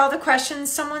answered all the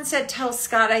questions. Someone said, tell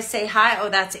Scott I say hi. Oh,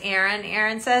 that's Aaron.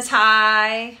 Aaron says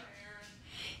hi.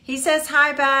 He says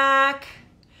hi back.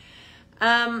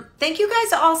 Thank you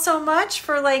guys all so much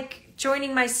for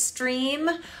joining my stream.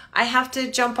 I have to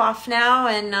jump off now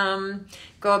and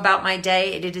go about my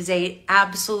day. It is a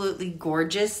absolutely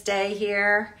gorgeous day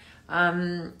here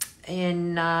in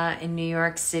New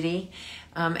York City.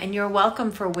 And you're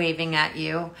welcome for waving at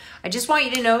you. I just want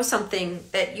you to know something,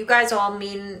 that you guys all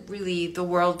mean really the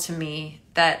world to me,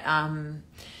 that,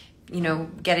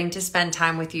 getting to spend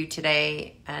time with you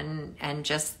today and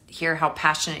just hear how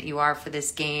passionate you are for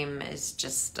this game is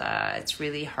just, it's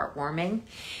really heartwarming.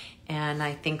 And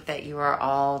I think that you are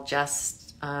all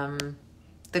just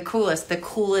the coolest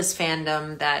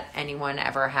fandom that anyone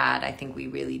ever had. I think we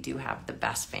really do have the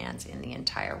best fans in the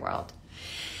entire world.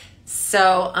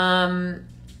 So, I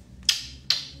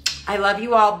love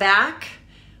you all back.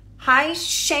 Hi,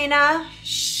 Shayna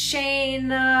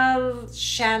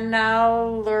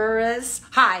Luris.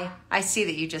 Hi, I see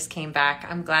that you just came back.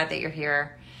 I'm glad that you're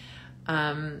here.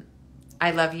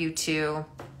 I love you too.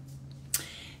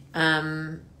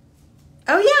 Oh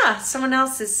yeah, someone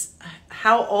else is,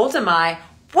 how old am I?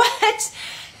 What?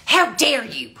 How dare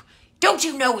you? Don't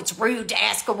you know it's rude to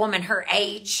ask a woman her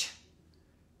age?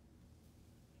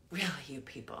 Really, you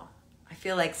people. I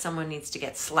feel like someone needs to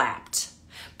get slapped.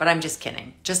 But I'm just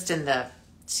kidding. Just in the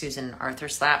Susan Arthur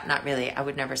slap. Not really. I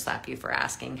would never slap you for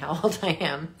asking how old I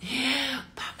am.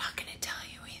 But I'm not going to tell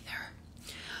you either.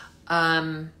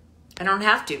 I don't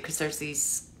have to because there's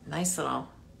these nice little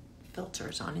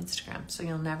filters on Instagram. So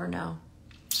you'll never know.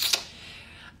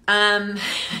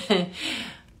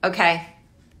 Okay.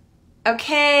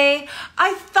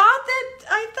 I thought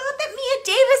that Mia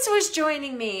Davis was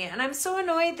joining me, and I'm so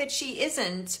annoyed that she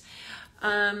isn't.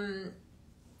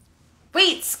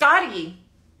 Wait, Scotty.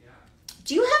 Yeah.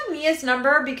 Do you have Mia's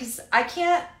number? Because I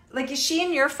can't, like, is she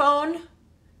in your phone?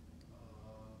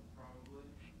 Probably.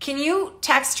 Can you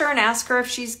text her and ask her if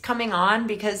she's coming on?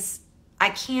 Because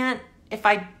I can't, if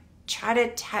I try to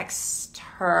text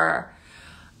her,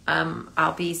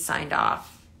 I'll be signed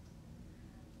off.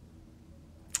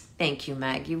 Thank you,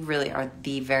 Meg. You really are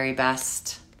the very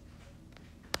best.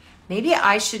 Maybe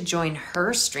I should join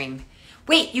her stream.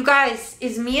 Wait, you guys,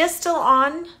 is Mia still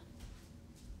on? Do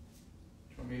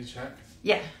you want me to check?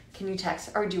 Yeah. Can you text?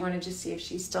 Or do you want to just see if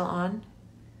she's still on?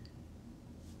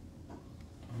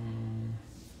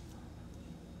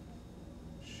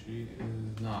 She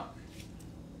is not.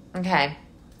 Okay.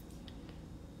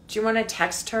 Do you want to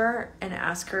text her and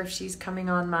ask her if she's coming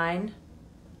on mine?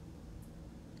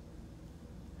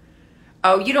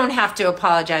 Oh, you don't have to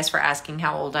apologize for asking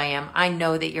how old I am. I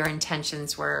know that your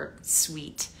intentions were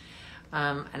sweet,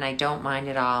 and I don't mind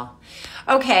at all.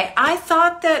 Okay, I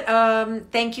thought that,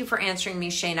 thank you for answering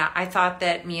me, Shayna. I thought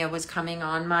that Mia was coming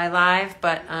on my live,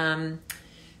 but I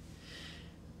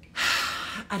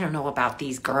don't know about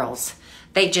these girls.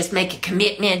 They just make a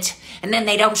commitment, and then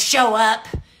they don't show up,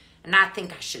 and I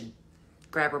think I should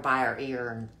grab her by her ear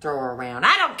and throw her around.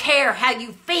 I don't care how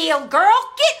you feel,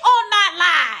 girl. Get on my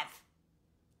live.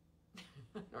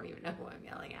 I don't even know who I'm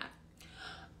yelling at.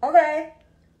 Okay.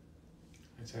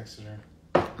 I texted her.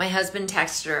 My husband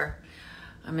texted her.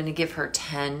 I'm going to give her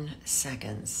 10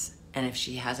 seconds. And if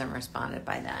she hasn't responded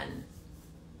by then.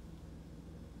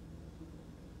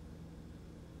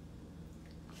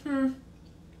 I have a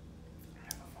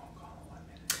phone call in 1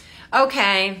 minute.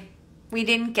 Okay. We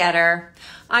didn't get her.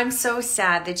 I'm so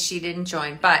sad that she didn't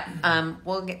join. But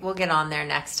we'll get on there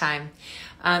next time.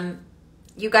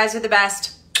 You guys are the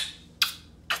best.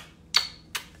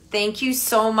 Thank you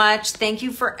so much. Thank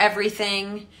you for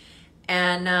everything.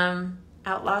 And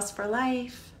Outlaws for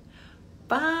life.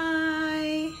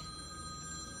 Bye.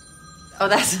 Oh,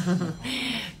 that's...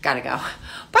 Gotta go.